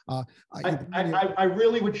 I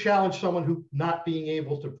really would challenge someone who not being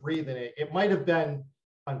able to breathe in it. It might have been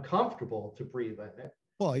uncomfortable to breathe in it.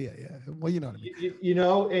 Well, yeah. Well, you know what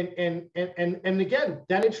I mean. And again,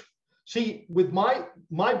 then it's. See, with my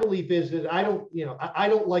belief is that I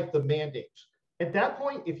don't like the mandates. At that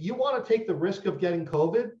point, if you want to take the risk of getting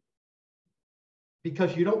COVID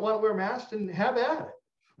because you don't want to wear masks, then have at it.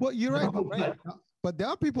 Well, you're right. But there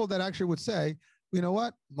are people that actually would say, you know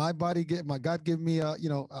what, my God give me a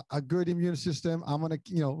good immune system. I'm going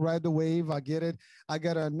to, ride the wave. I get it. I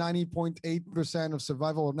got a 90.8% of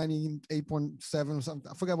survival, or 98.7 or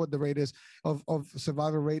something. I forgot what the rate is of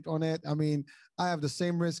survival rate on it. I mean, I have the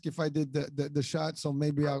same risk if I did the shot. So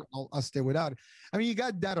maybe I'll stay without it. I mean, you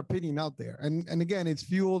got that opinion out there. And again, it's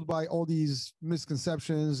fueled by all these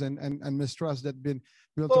misconceptions and mistrust that have been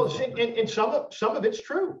built. Well, and some of it's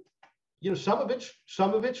true. Some of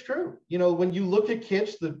it's true. When you look at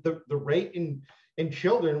kids, the rate in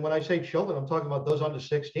children, when I say children, I'm talking about those under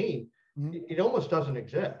 16, it almost doesn't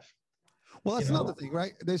exist. Well, that's another thing,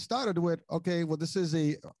 right? They started with, okay, well, this is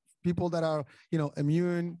people that are,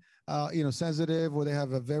 immune, sensitive, or they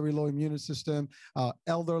have a very low immune system,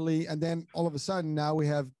 elderly. And then all of a sudden now we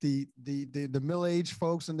have the middle-aged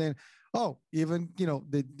folks, and then, even,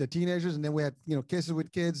 the teenagers, and then we had, cases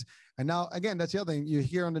with kids. And now, again, that's the other thing you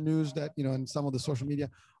hear on the news that, in some of the social media,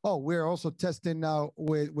 we're also testing now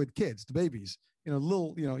with kids, the babies,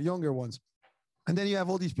 little, younger ones. And then you have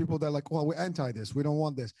all these people that are like, well, we're anti this. We don't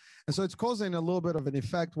want this. And so it's causing a little bit of an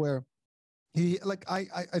effect where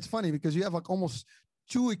it's funny because you have like almost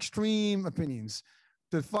two extreme opinions,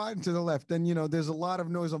 to far and to the left. Then, there's a lot of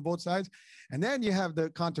noise on both sides. And then you have the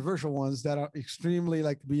controversial ones that are extremely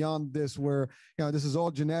beyond this, where, this is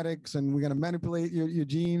all genetics and we're going to manipulate your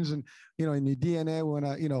genes and, in your DNA, we're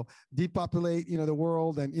going to, depopulate, the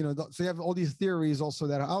world. And, so you have all these theories also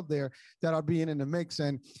that are out there that are being in the mix.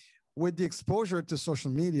 And with the exposure to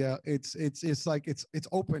social media, it's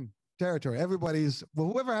open territory.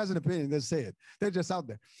 Whoever has an opinion, they say it. They're just out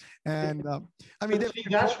there. And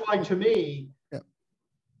that's why, to me, yeah.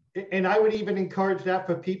 And I would even encourage that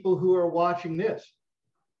for people who are watching this.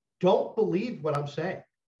 Don't believe what I'm saying.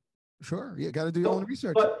 Sure, you got to do your own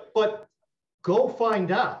research. But go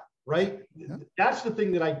find out, right? Yeah. That's the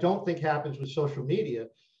thing that I don't think happens with social media,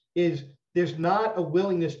 is there's not a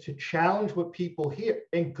willingness to challenge what people hear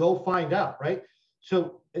and go find out, right?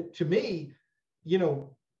 So to me,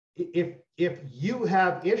 if you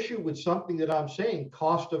have issue with something that I'm saying,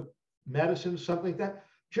 cost of medicine, something like that,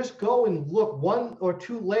 just go and look 1 or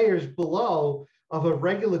 2 layers below of a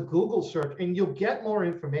regular Google search and you'll get more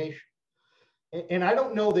information. And I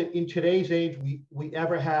don't know that in today's age, we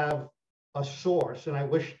ever have a source, and I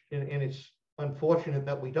wish, and it's unfortunate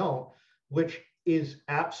that we don't, which is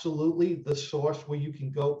absolutely the source where you can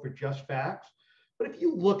go for just facts. But if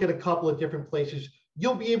you look at a couple of different places,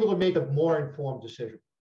 you'll be able to make a more informed decision.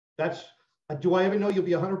 Do I ever know you'll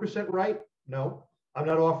be 100% right? No, I'm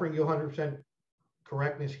not offering you 100%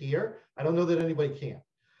 correctness here. I don't know that anybody can,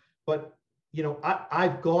 but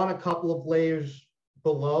I've gone a couple of layers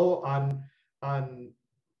below on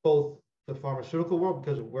both the pharmaceutical world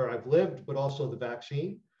because of where I've lived, but also the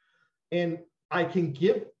vaccine. And I can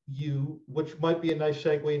give you, which might be a nice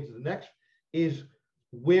segue into the next, is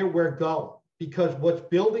where we're going. because what's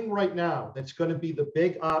building right now, that's going to be the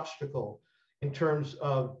big obstacle in terms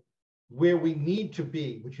of where we need to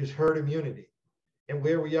be, which is herd immunity, and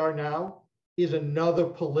where we are now is another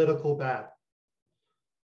political battle.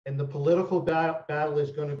 And the political battle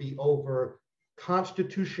is going to be over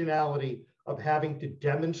constitutionality of having to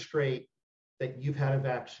demonstrate that you've had a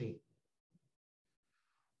vaccine.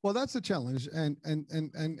 Well, that's a challenge, and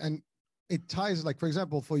it ties, like, for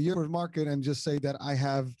example, for your market, and just say that I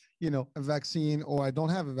have, a vaccine or I don't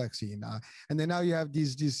have a vaccine, and then now you have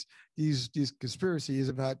these conspiracies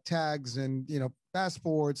about tags and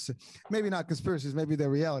passports. Maybe not conspiracies, maybe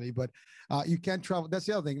they're reality, but you can't travel. That's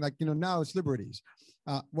the other thing. Like, now it's liberties.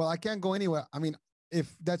 Well, I can't go anywhere. I mean,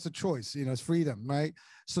 if that's a choice, it's freedom, right?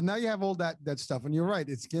 So now you have all that stuff, and you're right.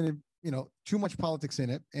 It's getting too much politics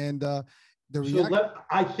in it, and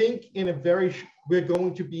I think we're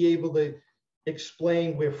going to be able to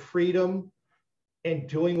explain where freedom and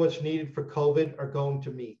doing what's needed for COVID are going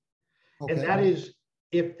to meet. Okay. And that is,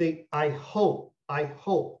 I hope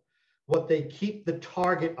what they keep the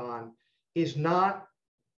target on is not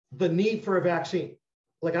the need for a vaccine.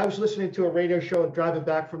 Like, I was listening to a radio show and driving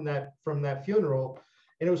back from that funeral,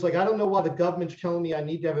 and it was like, I don't know why the government's telling me I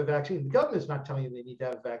need to have a vaccine. The government's not telling you they need to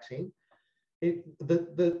have a vaccine.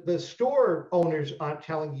 The store owners aren't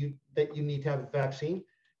telling you that you need to have a vaccine.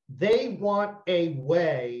 They want a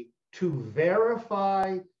way to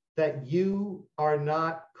verify that you are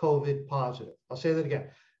not COVID positive. I'll say that again.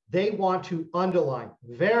 They want to underline,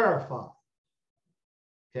 verify,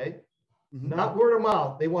 okay? Mm-hmm. Not word of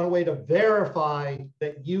mouth. They want a way to verify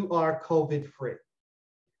that you are COVID free.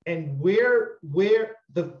 And where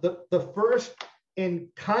the first and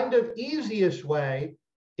kind of easiest way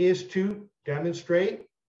is to demonstrate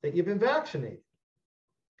that you've been vaccinated,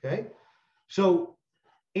 okay? So,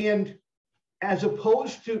 and as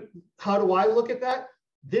opposed to, how do I look at that?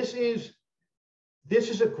 This is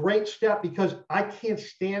a great step, because I can't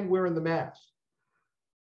stand wearing the mask.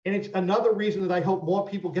 And it's another reason that I hope more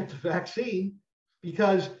people get the vaccine,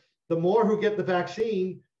 because the more who get the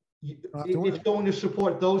vaccine, it's going to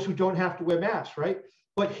support those who don't have to wear masks, right?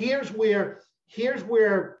 But here's where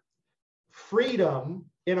freedom,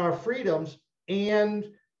 in our freedoms, and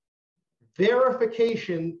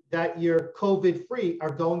verification that you're COVID free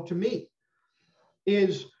are going to meet.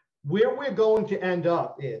 Is where we're going to end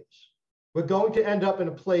up is, we're going to end up in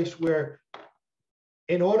a place where,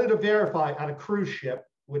 in order to verify on a cruise ship,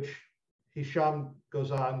 which Hisham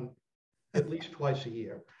goes on at least twice a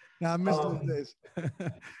year. Now I miss those days.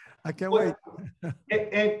 I can't wait.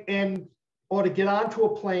 Or to get onto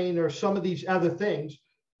a plane or some of these other things,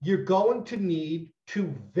 you're going to need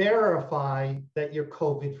to verify that you're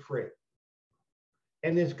COVID free.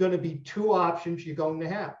 And there's going to be two options you're going to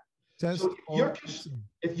have. So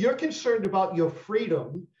if you're concerned about your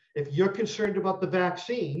freedom, if you're concerned about the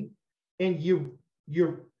vaccine, and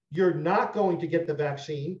you're not going to get the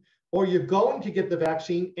vaccine, or you're going to get the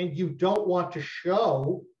vaccine and you don't want to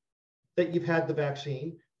show that you've had the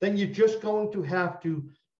vaccine, then you're just going to have to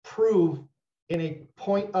prove in a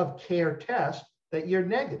point of care test that you're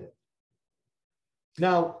negative.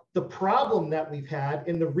 Now, the problem that we've had,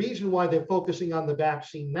 and the reason why they're focusing on the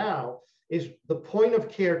vaccine now, is the point of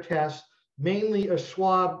care tests, mainly a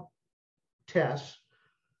swab test,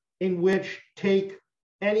 in which take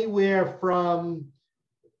anywhere from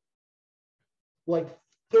like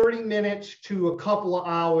 30 minutes to a couple of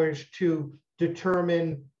hours to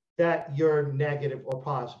determine that you're negative or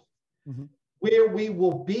positive. Mm-hmm. Where we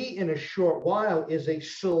will be in a short while is a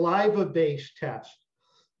saliva-based test,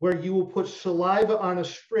 where you will put saliva on a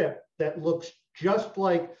strip that looks just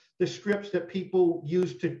like the strips that people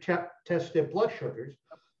use to test their blood sugars.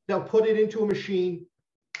 They'll put it into a machine.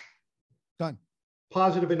 Done.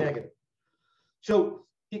 Positive and negative. So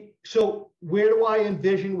where do I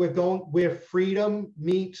envision we're going, where freedom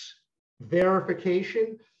meets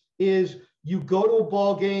verification, is you go to a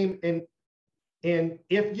ball game, and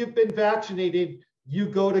if you've been vaccinated, you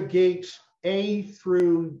go to gates A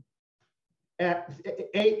through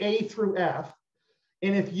F.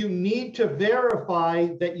 And if you need to verify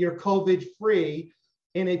that you're COVID free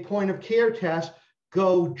in a point of care test,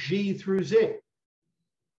 go G through Z.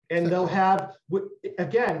 And they'll have,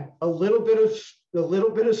 again, a little bit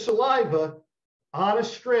of saliva on a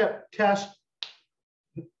strip, test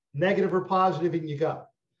negative or positive, and you go.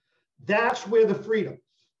 That's where the freedom.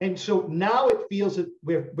 And so now it feels that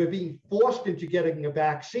we're being forced into getting a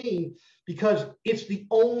vaccine, because it's the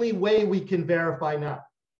only way we can verify now.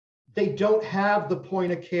 They don't have the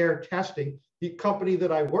point of care testing. The company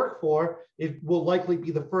that I work for, it will likely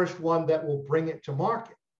be the first one that will bring it to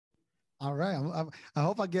market. All right. I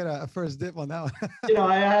hope I get a first dip on that one.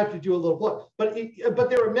 I have to do a little blood, but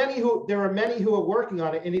there are many who are working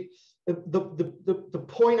on it, and the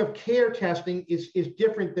point of care testing is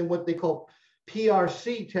different than what they call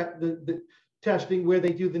PRC the testing, where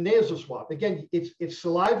they do the nasal swab. Again, it's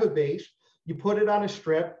saliva based. You put it on a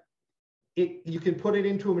strip. You can put it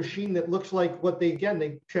into a machine that looks like what they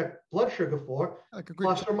check blood sugar for, like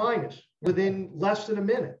plus or minus, within less than a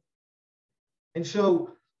minute. And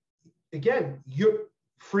so, again, your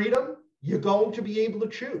freedom, you're going to be able to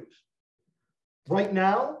choose. Right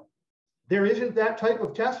now, there isn't that type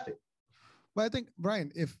of testing. But I think,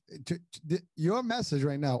 Brian, if your message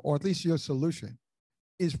right now, or at least your solution,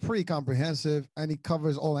 is pretty comprehensive and it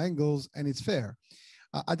covers all angles and it's fair.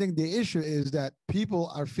 I think the issue is that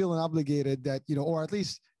people are feeling obligated that, or at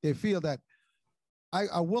least they feel that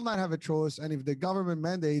I will not have a choice. And if the government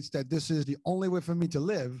mandates that this is the only way for me to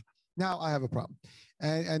live, now I have a problem.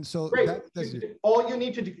 And so all you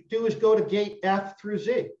need to do is go to gate F through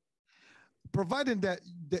Z. Providing that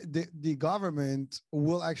the government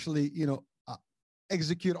will actually,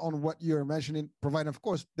 execute on what you're mentioning, providing, of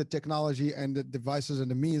course, the technology and the devices and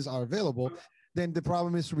the means are available, then the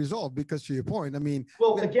problem is resolved. Because to your point, I mean,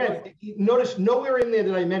 well, again, notice nowhere in there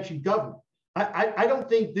that I mentioned government. I don't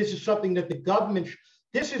think this is something that the government.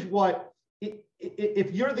 This is what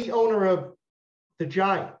if you're the owner of the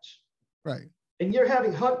Giants, right, and you're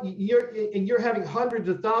having hundreds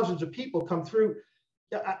of thousands of people come through.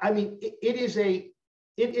 I mean, it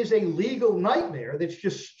is a legal nightmare that's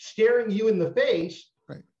just staring you in the face.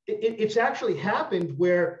 Right. It's actually happened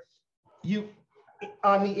where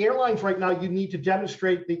on the airlines right now, you need to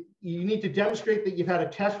demonstrate that you've had a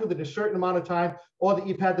test within a certain amount of time, or that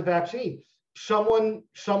you've had the vaccine. Someone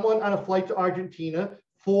on a flight to Argentina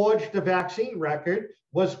forged the vaccine record,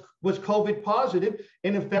 was COVID positive,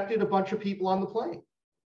 and infected a bunch of people on the plane.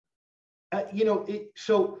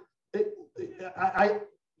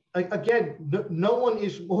 Again, no one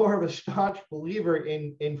is more of a staunch believer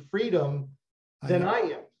in freedom than I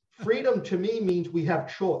am. Freedom to me means we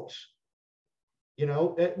have choice. And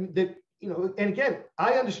again,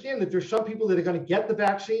 I understand that there's some people that are going to get the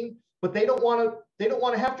vaccine, but they don't want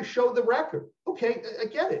to have to show the record. Okay, I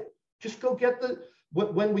get it. Just go get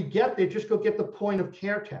when we get there, just go get the point of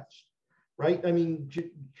care test, right? I mean,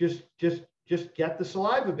 just get the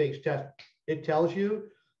saliva-based test. It tells you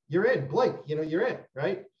you're in. Blink, you're in,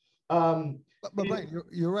 right? But Brian,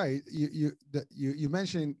 you're right. You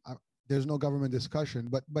mentioned there's no government discussion,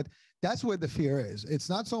 but that's where the fear is. It's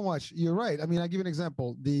not so much. You're right. I mean, I'll give you an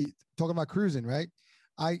example. Talking about cruising, right?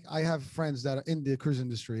 I have friends that are in the cruise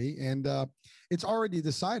industry, and it's already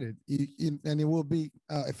decided, and it will be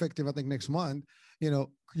effective, I think, next month. You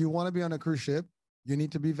want to be on a cruise ship, you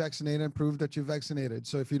need to be vaccinated and prove that you're vaccinated.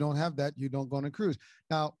 So if you don't have that, you don't go on a cruise.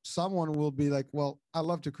 Now, someone will be like, well, I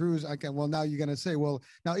love to cruise. I can. Well, now you're going to say, well,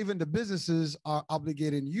 now even the businesses are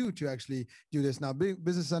obligating you to actually do this. Now,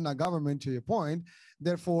 businesses are not government, to your point.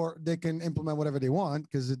 Therefore, they can implement whatever they want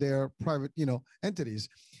because they're private, entities.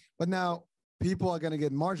 But now people are going to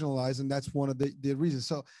get marginalized, and that's one of the reasons.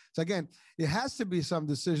 So again, it has to be some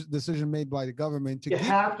decision made by the government. You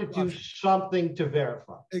have to do something to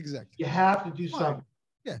verify. Exactly. You have to do something.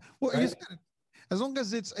 Yeah. Well, right? As long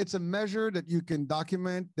as it's a measure that you can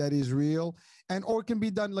document that is real, or it can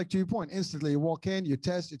be done, like to your point, instantly. You walk in, you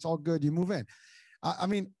test, it's all good, you move in. I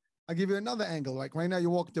mean, I'll give you another angle. Like right now,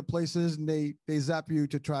 you walk to places and they zap you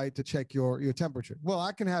to try to check your temperature. Well,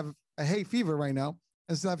 I can have a hay fever right now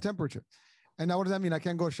and still have temperature. And now what does that mean? I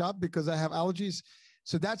can't go shop because I have allergies.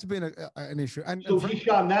 So that's been an issue. So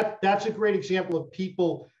Hisham, that's a great example of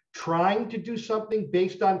people trying to do something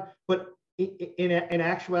based on, but in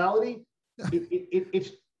actuality,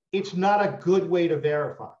 it's not a good way to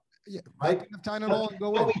verify. Yeah, right.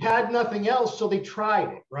 But we had nothing else, so they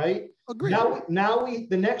tried it. Right. Agreed. Now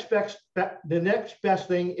the next best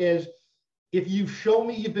thing is, if you show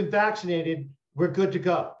me you've been vaccinated, we're good to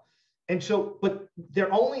go. And so, but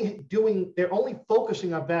they're only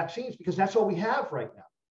focusing on vaccines because that's all we have right now.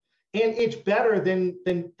 And it's better than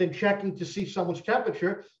checking to see someone's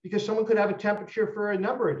temperature, because someone could have a high temperature for a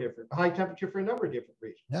number of different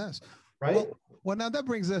reasons. Yes. Right. Well, now that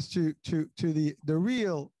brings us to the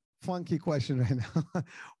real funky question right now,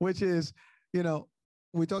 which is,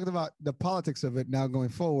 we talked about the politics of it now going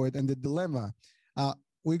forward and the dilemma.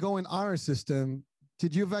 We go in our system.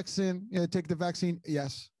 Did you take the vaccine?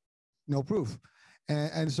 Yes. No proof.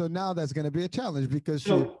 And so now that's going to be a challenge because.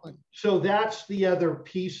 So that's the other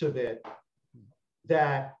piece of it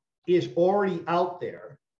that is already out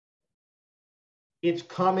there. It's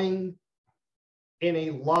coming in a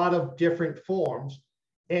lot of different forms,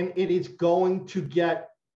 and it is going to get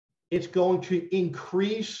it's going to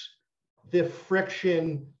increase the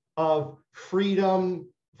friction of freedom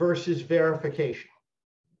versus verification.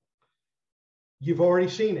 You've already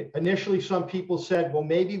seen it. Initially, some people said, well,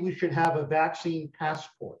 maybe we should have a vaccine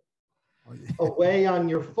passport, a way on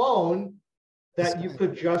your phone that you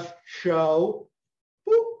could just show,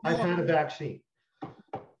 boop, I've had a vaccine.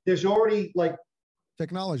 There's already like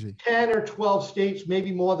technology, 10 or 12 states,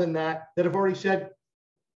 maybe more than that, that have already said,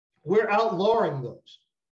 we're outlawing those.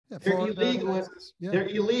 Yeah, they're illegal. They're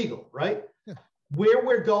illegal, right? Yeah. Where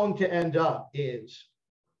we're going to end up is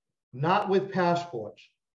not with passports,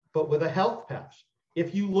 but with a health pass.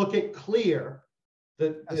 If you look at Clear,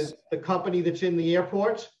 the company that's in the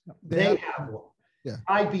airports, they have one. Yeah.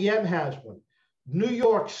 IBM has one. New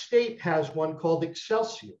York State has one called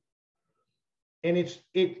Excelsior. And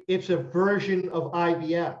it's a version of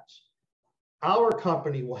IBM's. Our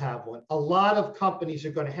company will have one. A lot of companies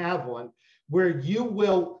are going to have one where you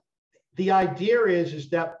will, the idea is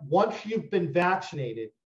that once you've been vaccinated,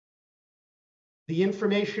 the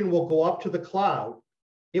information will go up to the cloud.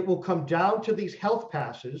 It will come down to these health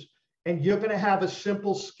passes, and you're going to have a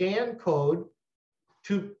simple scan code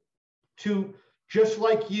to just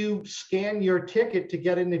like you scan your ticket to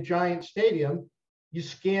get in the Giant Stadium, you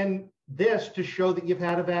scan this to show that you've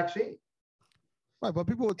had a vaccine. Right, but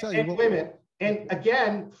people will tell you. Wait a minute. And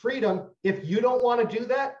again, freedom, if you don't want to do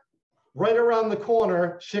that, right around the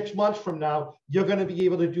corner, 6 months from now, you're going to be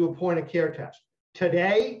able to do a point of care test.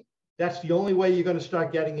 Today, that's the only way you're going to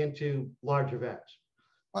start getting into large events.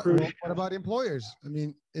 What about employers? I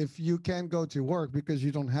mean, if you can't go to work because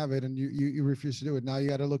you don't have it and you refuse to do it, now you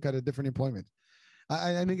got to look at a different employment.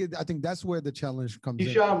 I think that's where the challenge comes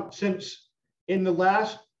in. Since in the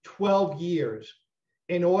last 12 years,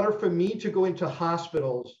 in order for me to go into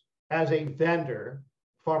hospitals as a vendor,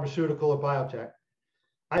 pharmaceutical or biotech,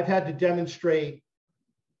 I've had to demonstrate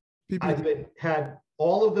had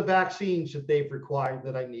all of the vaccines that they've required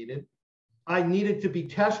that I needed. I needed to be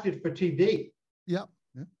tested for TB. Yep.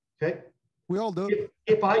 Okay. We all do.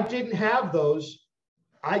 If I didn't have those,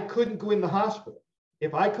 I couldn't go in the hospital.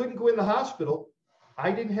 If I couldn't go in the hospital,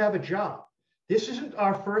 I didn't have a job. This isn't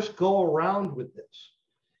our first go around with this.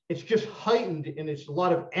 It's just heightened, and it's a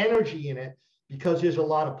lot of energy in it because there's a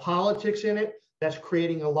lot of politics in it that's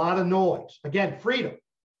creating a lot of noise. Again, freedom.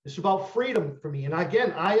 It's about freedom for me. And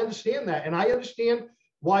again, I understand that. And I understand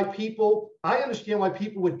why people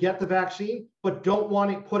would get the vaccine, but don't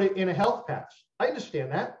want to put it in a health pass. I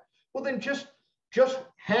understand that. Well, then just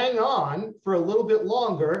hang on for a little bit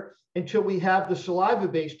longer until we have the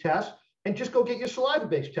saliva-based test, and just go get your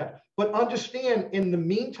saliva-based test. But understand, in the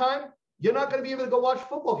meantime, you're not going to be able to go watch a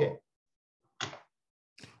football game.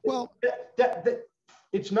 Well,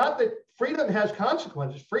 it's not that freedom has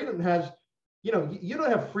consequences. Freedom has, you don't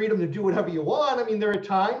have freedom to do whatever you want. I mean, there are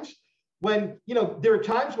times when,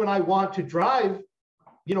 I want to drive,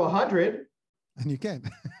 100. And you can't.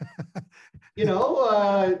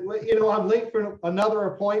 I'm late for another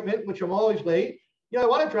appointment, which I'm always late. I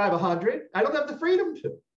want to drive 100. I don't have the freedom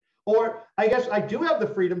to. Or I guess I do have the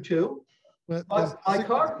freedom to, but my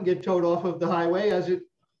car can get towed off of the highway as it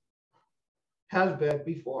has been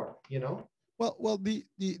before, Well, the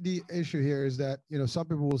issue here is that, some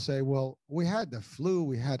people will say, well, we had the flu,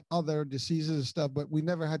 we had other diseases and stuff, but we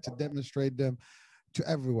never had to demonstrate them to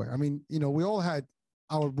everywhere. I mean, we all had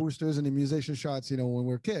our boosters and immunization shots, when we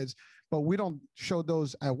were kids, but we don't show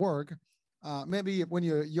those at work. Maybe when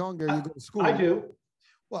you're younger, you go to school. I do.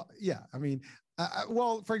 Well, yeah. I mean,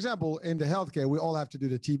 for example, in the healthcare, we all have to do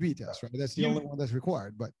the TB test, right? That's the only one that's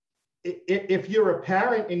required. But if you're a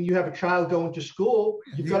parent and you have a child going to school,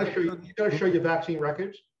 you've got to show your vaccine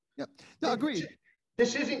records. Yeah, no, agreed.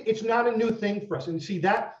 It's not a new thing for us. And see,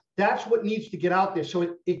 that's what needs to get out there.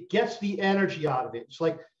 So it gets the energy out of it. It's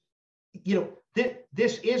like,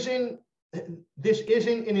 this isn't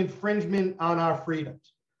an infringement on our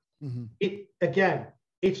freedoms. Mm-hmm.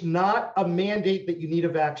 It's not a mandate that you need a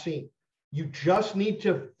vaccine. You just need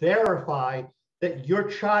to verify that your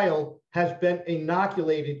child has been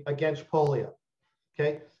inoculated against polio.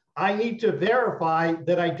 Okay. I need to verify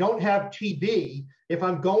that I don't have TB if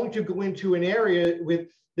I'm going to go into an area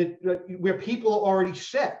where people are already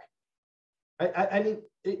sick.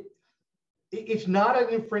 It's not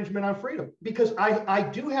an infringement on freedom, because I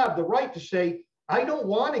do have the right to say, I don't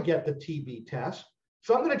want to get the TB test,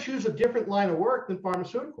 so I'm going to choose a different line of work than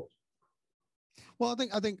pharmaceuticals. Well,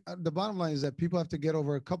 I think the bottom line is that people have to get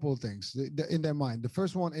over a couple of things in their mind. The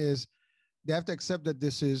first one is they have to accept that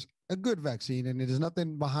this is a good vaccine, and there's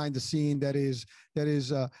nothing behind the scene that is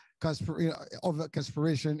of a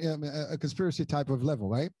conspiration, a conspiracy type of level,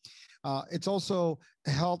 right? It's also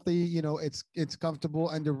healthy, it's comfortable,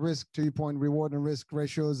 and the risk, to your point, reward and risk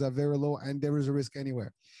ratios are very low, and there is a risk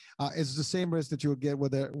anywhere. It's the same risk that you would get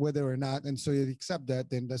whether or not, and so you accept that,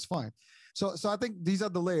 then that's fine. So I think these are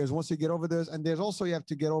the layers. Once you get over this, and there's also, you have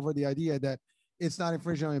to get over the idea that it's not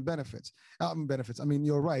infringing on your benefits. I mean,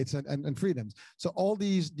 your rights and freedoms. So all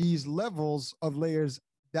these levels of layers,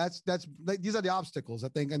 these are the obstacles, I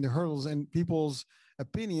think, and the hurdles and people's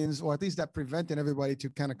opinions, or at least that preventing everybody to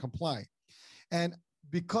kind of comply. And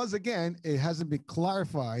because, again, it hasn't been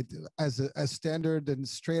clarified as a standard and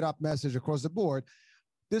straight up message across the board,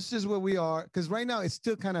 this is where we are. Because right now it's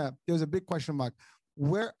still kind of, there's a big question mark.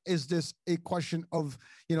 Where is this a question of,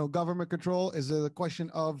 government control? Is it a question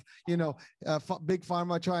of, big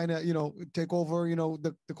pharma trying to, take over,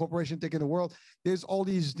 the corporation taking the world? There's all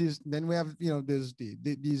these, then we have, there's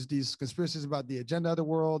these conspiracies about the agenda of the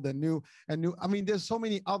world, and new, I mean, there's so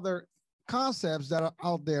many other concepts that are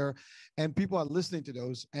out there, and people are listening to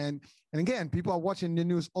those. And again, people are watching the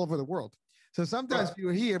news all over the world. So sometimes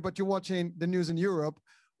you're here, but you're watching the news in Europe,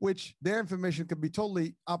 which their information could be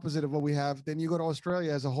totally opposite of what we have. Then you go to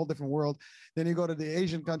Australia as a whole different world. Then you go to the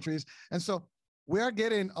Asian countries. And so we are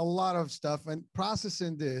getting a lot of stuff and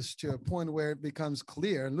processing this to a point where it becomes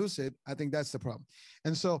clear and lucid. I think that's the problem.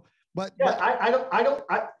 And so, I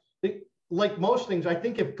think, like most things, I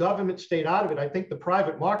think if government stayed out of it, I think the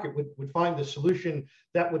private market would find the solution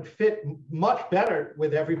that would fit much better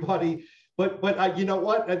with everybody. But you know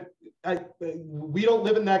what? We don't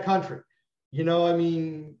live in that country. I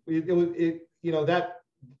mean,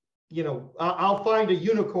 I'll find a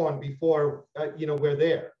unicorn before, we're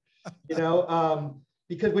there,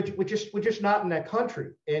 because we're just not in that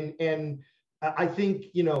country. And I think,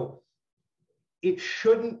 it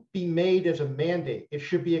shouldn't be made as a mandate. It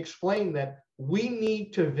should be explained that we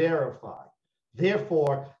need to verify.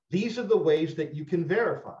 Therefore, these are the ways that you can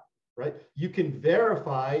verify, right? You can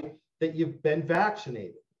verify that you've been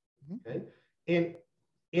vaccinated, okay?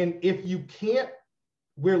 And if you can't,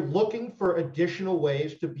 we're looking for additional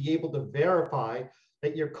ways to be able to verify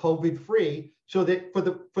that you're COVID-free, so that for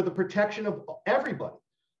the protection of everybody,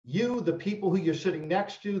 you, the people who you're sitting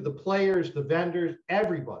next to, the players, the vendors,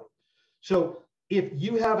 everybody. So if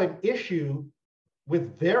you have an issue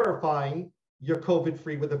with verifying you're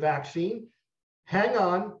COVID-free with a vaccine, hang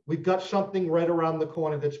on, we've got something right around the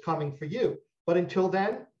corner that's coming for you. But until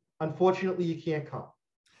then, unfortunately, you can't come.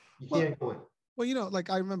 You can't go in. Well, like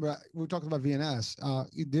I remember we were talking about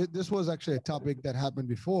VNS. This was actually a topic that happened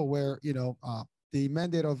before, where the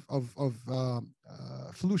mandate of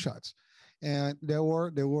flu shots, and there were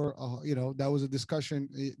that was a discussion.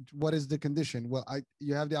 What is the condition? Well,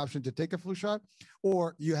 you have the option to take a flu shot,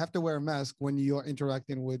 or you have to wear a mask when you're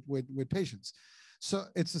interacting with patients. So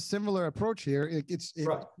it's a similar approach here. If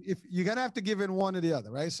you're gonna have to give in one or the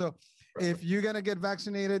other, right? So if you're gonna get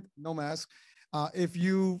vaccinated, no mask. If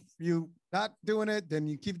you not doing it, then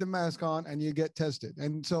you keep the mask on and you get tested.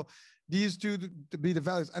 And so these two to be the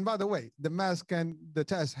values. And by the way, the mask and the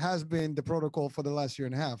test has been the protocol for the last year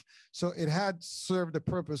and a half. So it had served the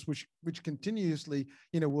purpose, which continuously,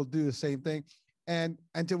 will do the same thing. And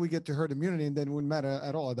until we get to herd immunity, and then it wouldn't matter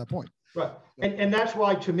at all at that point. Right. And that's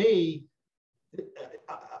why, to me,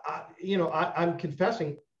 I'm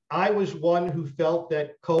confessing, I was one who felt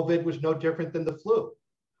that COVID was no different than the flu.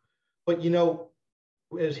 But,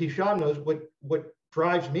 as Hisham knows, what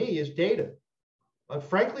drives me is data.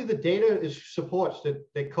 Frankly, the data supports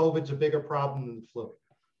that COVID's a bigger problem than the flu.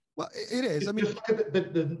 Well, it is. I mean, just look at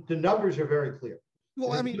the numbers are very clear.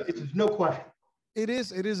 Well, I mean, it's no question. It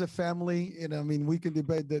is a family, and I mean, we can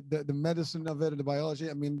debate the medicine of it, the biology.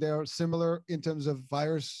 I mean, they're similar in terms of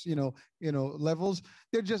virus, levels.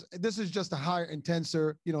 This is just a higher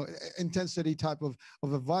intensity type of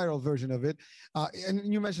a viral version of it.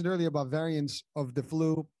 And you mentioned earlier about variants of the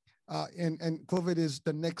flu, and COVID is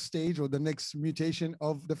the next stage or the next mutation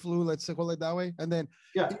of the flu. Let's call it that way. And then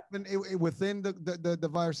even within the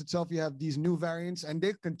virus itself, you have these new variants, and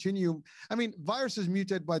they continue. I mean, viruses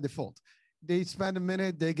mutate by default. They spend a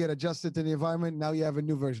minute, they get adjusted to the environment. Now you have a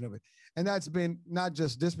new version of it. And that's been not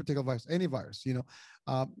just this particular virus, any virus,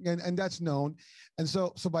 and that's known. And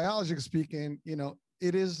so Biologic speaking,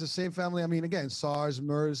 it is the same family. I mean, again, SARS,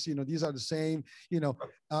 MERS, these are the same,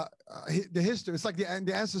 the history. It's like the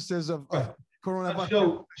ancestors of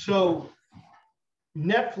coronavirus. So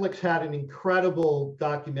Netflix had an incredible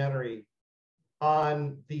documentary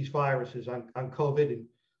on these viruses, on COVID. And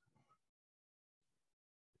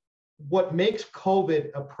what makes COVID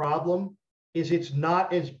a problem is it's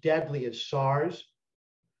not as deadly as SARS,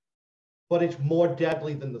 but it's more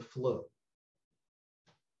deadly than the flu.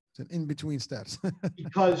 It's an in-between steps.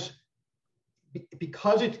 because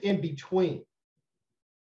it's in between.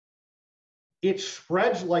 It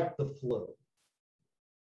spreads like the flu,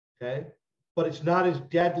 okay? But it's not as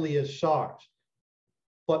deadly as SARS.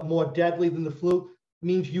 But more deadly than the flu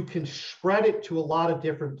means you can spread it to a lot of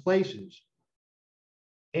different places.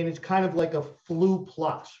 And it's kind of like a flu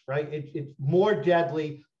plus, right? It's more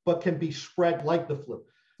deadly, but can be spread like the flu.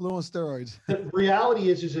 Flu on steroids. The reality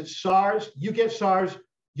is it's SARS. You get SARS,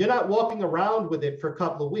 you're not walking around with it for a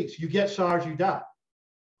couple of weeks. You get SARS, you die.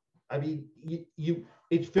 I mean,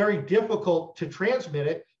 it's very difficult to transmit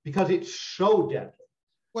it because it's so deadly.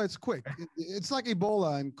 Well, it's quick. It's like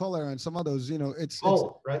Ebola and cholera and some of those, you know,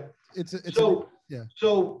 right. Yeah.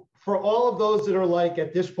 So for all of those that are like,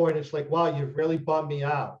 at this point, it's like, wow, you've really bummed me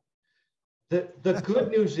out. The good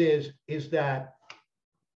news is that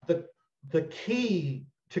the key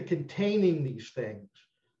to containing these things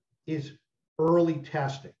is early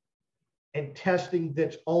testing, and testing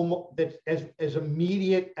that's as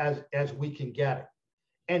immediate as we can get it.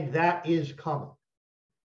 And that is coming.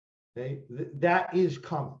 Okay? That is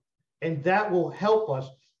coming. And that will help us,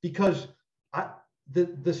 because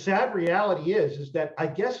the sad reality is that I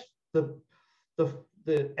guess the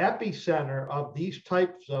epicenter of these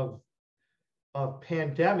types of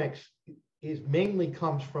pandemics mainly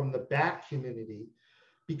comes from the bat community,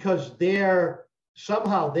 because they're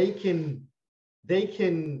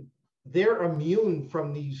immune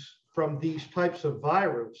from these types of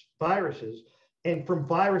viruses, and from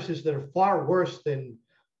viruses that are far worse than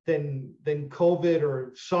COVID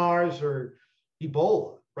or SARS or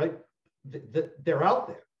Ebola, right? They're out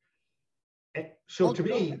there. And so to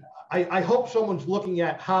me, I hope someone's looking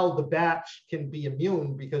at how the bats can be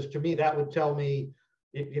immune, because to me, that would tell me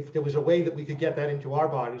if there was a way that we could get that into our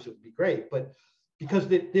bodies, it would be great. But because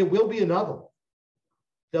there will be another one.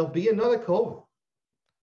 There'll be another COVID.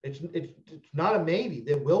 It's not a maybe.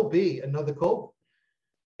 There will be another COVID.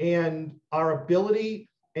 And our ability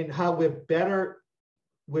and how we're better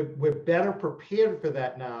prepared for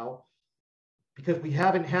that now, because we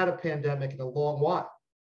haven't had a pandemic in a long while.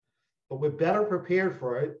 But we're better prepared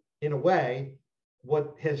for it in a way.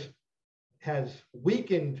 What has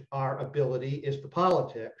weakened our ability is the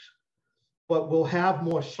politics, but we'll have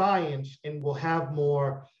more science and we'll have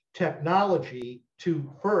more technology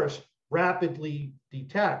to first rapidly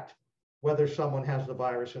detect whether someone has the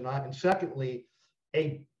virus or not. And secondly,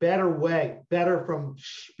 a better way, better from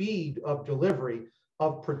speed of delivery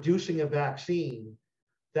of producing a vaccine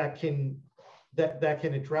that can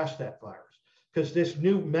address that virus. Because this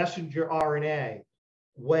new messenger RNA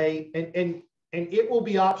way, and it will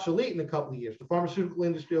be obsolete in a couple of years. The pharmaceutical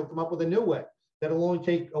industry will come up with a new way that'll only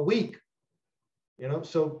take a week. You know,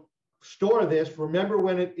 so store this. Remember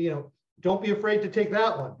when it, you know, don't be afraid to take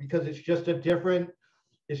that one, because it's just a different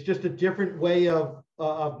way of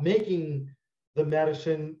making the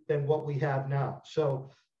medicine than what we have now.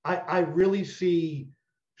 So I really see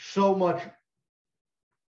so much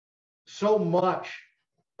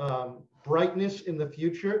brightness in the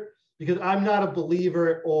future, because I'm not a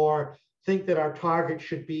believer or think that our target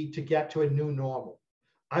should be to get to a new normal.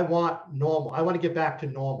 I want normal. I want to get back to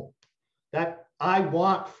normal. That I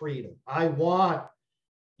want freedom. I want,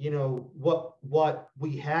 you know, what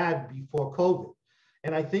we had before COVID.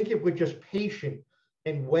 And I think if we're just patient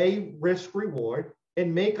and weigh risk reward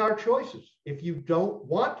and make our choices. If you don't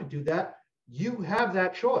want to do that, you have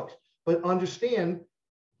that choice. But understand,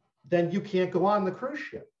 then you can't go on the cruise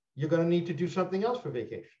ship. You're going to need to do something else for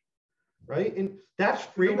vacation, right? And that's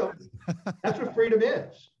freedom. That's what freedom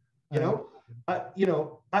is. You know,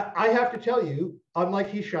 I have to tell you,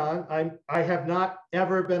 unlike Hishan, I have not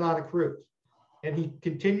ever been on a cruise, and he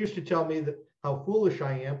continues to tell me that how foolish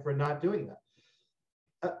I am for not doing that.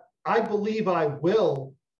 I believe I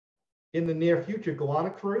will, in the near future, go on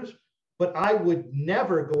a cruise, but I would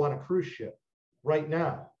never go on a cruise ship right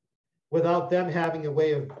now without them having a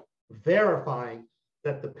way of verifying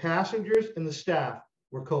that the passengers and the staff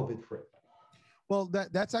were COVID-free. Well,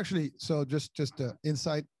 that's actually, so just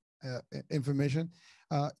inside information.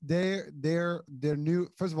 They're new.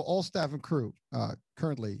 First of all staff and crew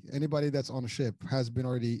currently, anybody that's on a ship has been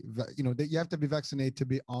already, you know, you have to be vaccinated to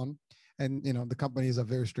be on, and you know the companies are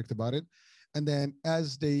very strict about it. And then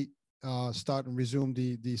as they start and resume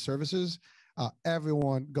the services,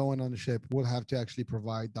 everyone going on the ship will have to actually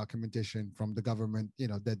provide documentation from the government, you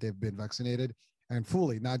know, that they've been vaccinated and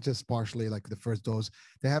fully, not just partially like the first dose.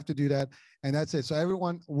 They have to do that, and that's it. So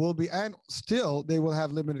everyone will be, and still they will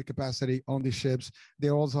have limited capacity on these ships. They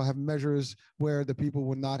also have measures where the people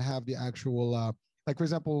will not have the actual, like for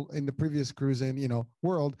example, in the previous cruising, you know,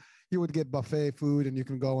 world, you would get buffet food and you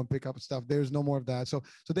can go and pick up stuff. There's no more of that. So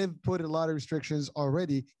they've put a lot of restrictions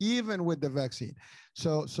already, even with the vaccine.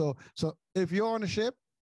 So if you're on a ship,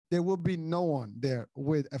 there will be no one there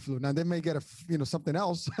with a flu. Now they may get something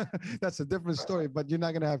else. That's a different story, but you're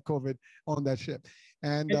not going to have COVID on that ship.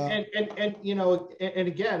 And again,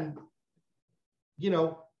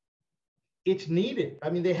 it's needed. I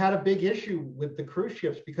mean, they had a big issue with the cruise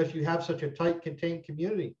ships because you have such a tight, contained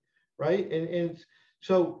community, right? And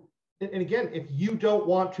again, if you don't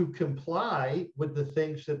want to comply with the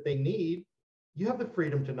things that they need, you have the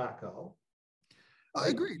freedom to not go. I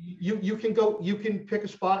agree. You can go. You can pick a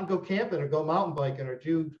spot and go camping, or go mountain biking, or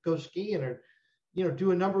go skiing, or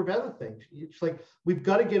do a number of other things. It's like we've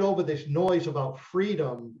got to get over this noise about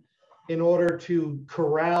freedom in order to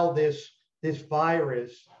corral this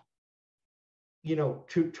virus,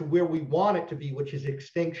 to where we want it to be, which is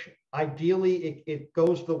extinction. Ideally, it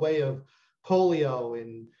goes the way of polio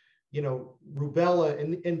and rubella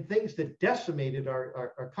and things that decimated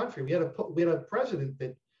our country. We had a president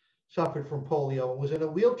that suffered from polio and was in a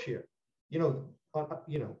wheelchair. We don't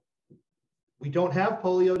have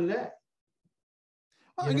polio today.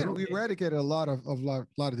 Well, again, we eradicated a lot of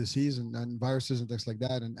disease and viruses and things like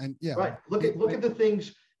that. And yeah, right. Look at the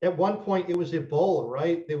things. At one point, it was Ebola,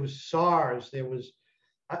 right? There was SARS. There was,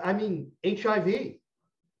 HIV.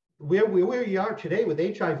 Where we are today with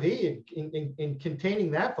HIV in containing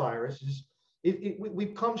that virus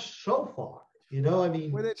we've come so far.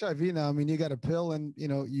 With HIV now, you got a pill and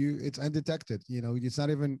it's undetected. It's not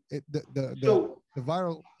even the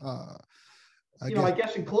viral. I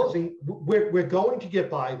guess in closing, we're going to get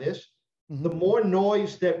by this. Mm-hmm. The more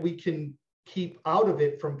noise that we can keep out of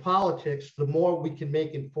it from politics, the more we can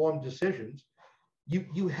make informed decisions.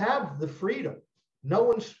 You have the freedom.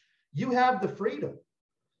 You have the freedom,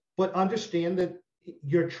 but understand that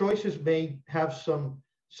your choices may have some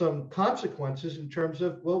consequences in terms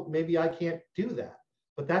of, well, maybe I can't do that,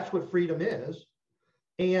 but that's what freedom is.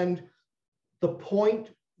 And the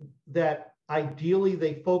point that ideally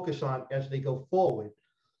they focus on as they go forward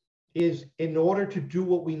is, in order to do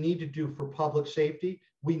what we need to do for public safety,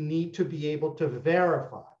 we need to be able to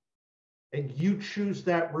verify. And you choose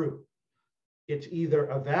that route. It's either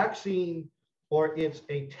a vaccine or it's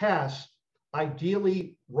a test,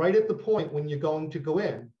 ideally right at the point when you're going to go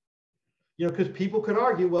in. Because people could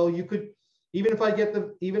argue, well, you could, even if I get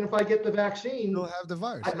the vaccine, you'll have the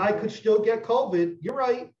virus. I could still get COVID. You're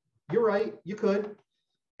right. You could.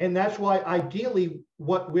 And that's why ideally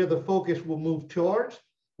where the focus will move towards,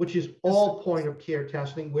 which is all point of care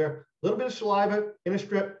testing, where a little bit of saliva in a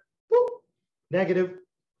strip, boop, negative,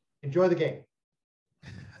 enjoy the game.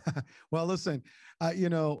 Well, listen, I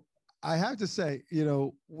have to say,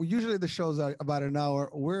 usually the shows are about an hour.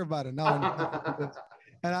 We're about an hour.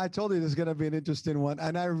 And I told you this is going to be an interesting one.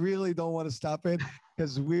 And I really don't want to stop it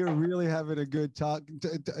because we're really having a good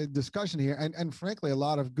discussion here. And frankly, a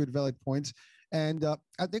lot of good valid points. And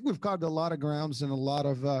I think we've covered a lot of grounds and a lot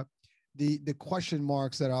of the question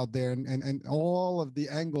marks that are out there and all of the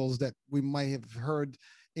angles that we might have heard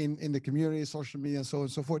in the community, social media, and so on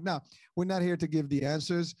and so forth. Now, we're not here to give the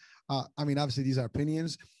answers. Obviously, these are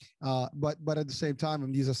opinions, but at the same time,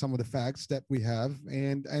 these are some of the facts that we have.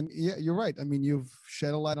 And yeah, you're right. You've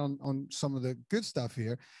shed a light on some of the good stuff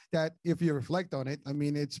here that if you reflect on it,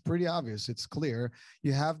 it's pretty obvious. It's clear.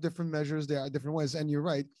 You have different measures. There are different ways. And you're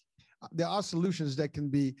right. There are solutions that can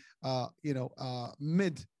be,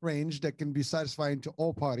 mid-range that can be satisfying to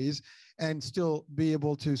all parties and still be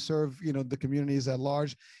able to serve, the communities at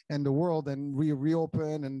large and the world, and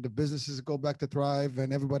reopen and the businesses go back to thrive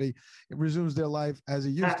and everybody resumes their life as it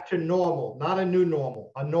used to. Back to normal, not a new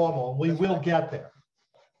normal, a normal. We will get there.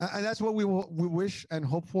 And that's what we wish and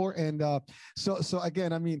hope for. And so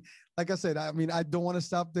again, like I said, I don't want to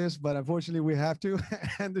stop this, but unfortunately we have to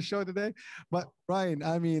end the show today. But Brian,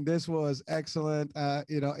 this was excellent.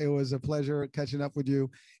 It was a pleasure catching up with you.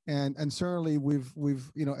 And certainly we've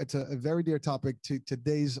it's a very dear topic to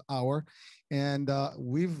today's hour. And I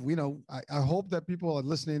hope that people are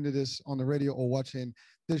listening to this on the radio or watching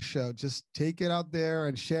this show. Just take it out there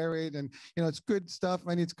and share it. And, it's good stuff.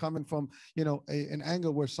 And it's coming from, an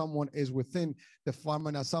angle where someone is within the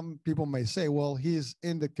pharma. Now, some people may say, well, he's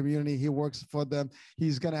in the community. He works for them.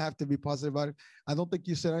 He's going to have to be positive about it. I don't think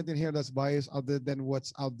you said anything here that's biased other than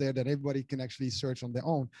what's out there that everybody can actually search on their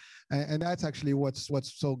own. And that's actually what's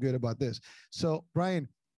so good about this. So, Brian,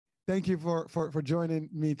 thank you for joining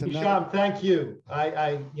me tonight. Hisham, thank you.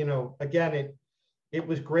 Again, it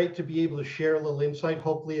was great to be able to share a little insight.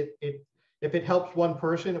 Hopefully if it helps one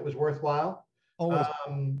person, it was worthwhile. Always.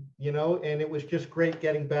 And it was just great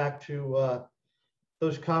getting back to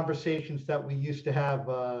those conversations that we used to have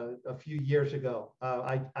a few years ago.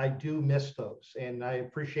 I do miss those, and I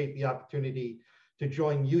appreciate the opportunity to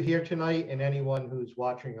join you here tonight and anyone who's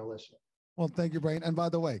watching or listening. Well, thank you, Brian. And by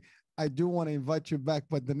the way, I do want to invite you back,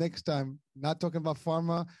 but the next time, not talking about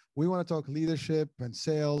pharma, we want to talk leadership and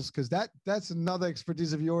sales, because that's another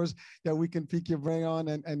expertise of yours that we can pick your brain on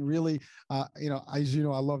and really, as you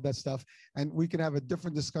know, I love that stuff. And we can have a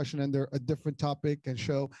different discussion under a different topic and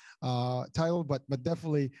show title, but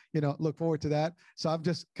definitely, look forward to that. So I'm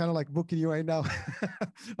just kind of like booking you right now.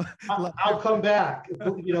 I'll come back.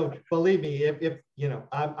 Believe me, if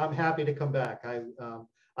I'm happy to come back.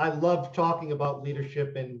 I love talking about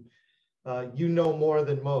leadership, and more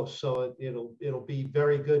than most, so it'll be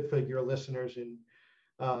very good for your listeners and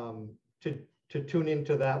to tune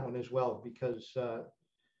into that one as well, because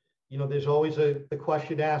there's always the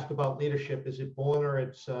question asked about leadership: is it born or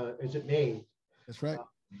is it made? That's right.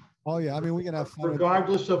 Oh yeah, I mean, we can have fun.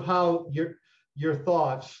 Regardless of how your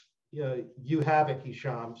thoughts, you have it,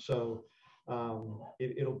 Hisham. So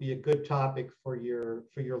it'll be a good topic for your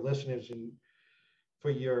listeners and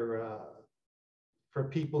for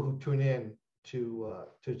people who tune in to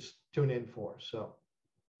tune in for. So,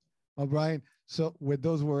 well, Brian, so with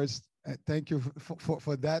those words, thank you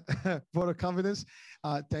for that vote of confidence.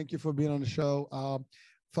 Thank you for being on the show.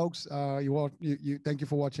 Folks, thank you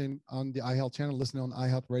for watching on the iHealth channel, listening on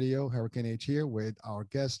iHealth Radio. Hurricane H here with our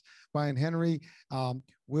guest, Brian Henry.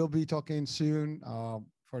 We'll be talking soon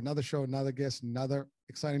for another show, another guest, another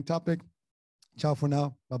exciting topic. Ciao for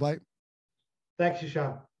now. Bye-bye. Thanks,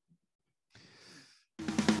 Hisham.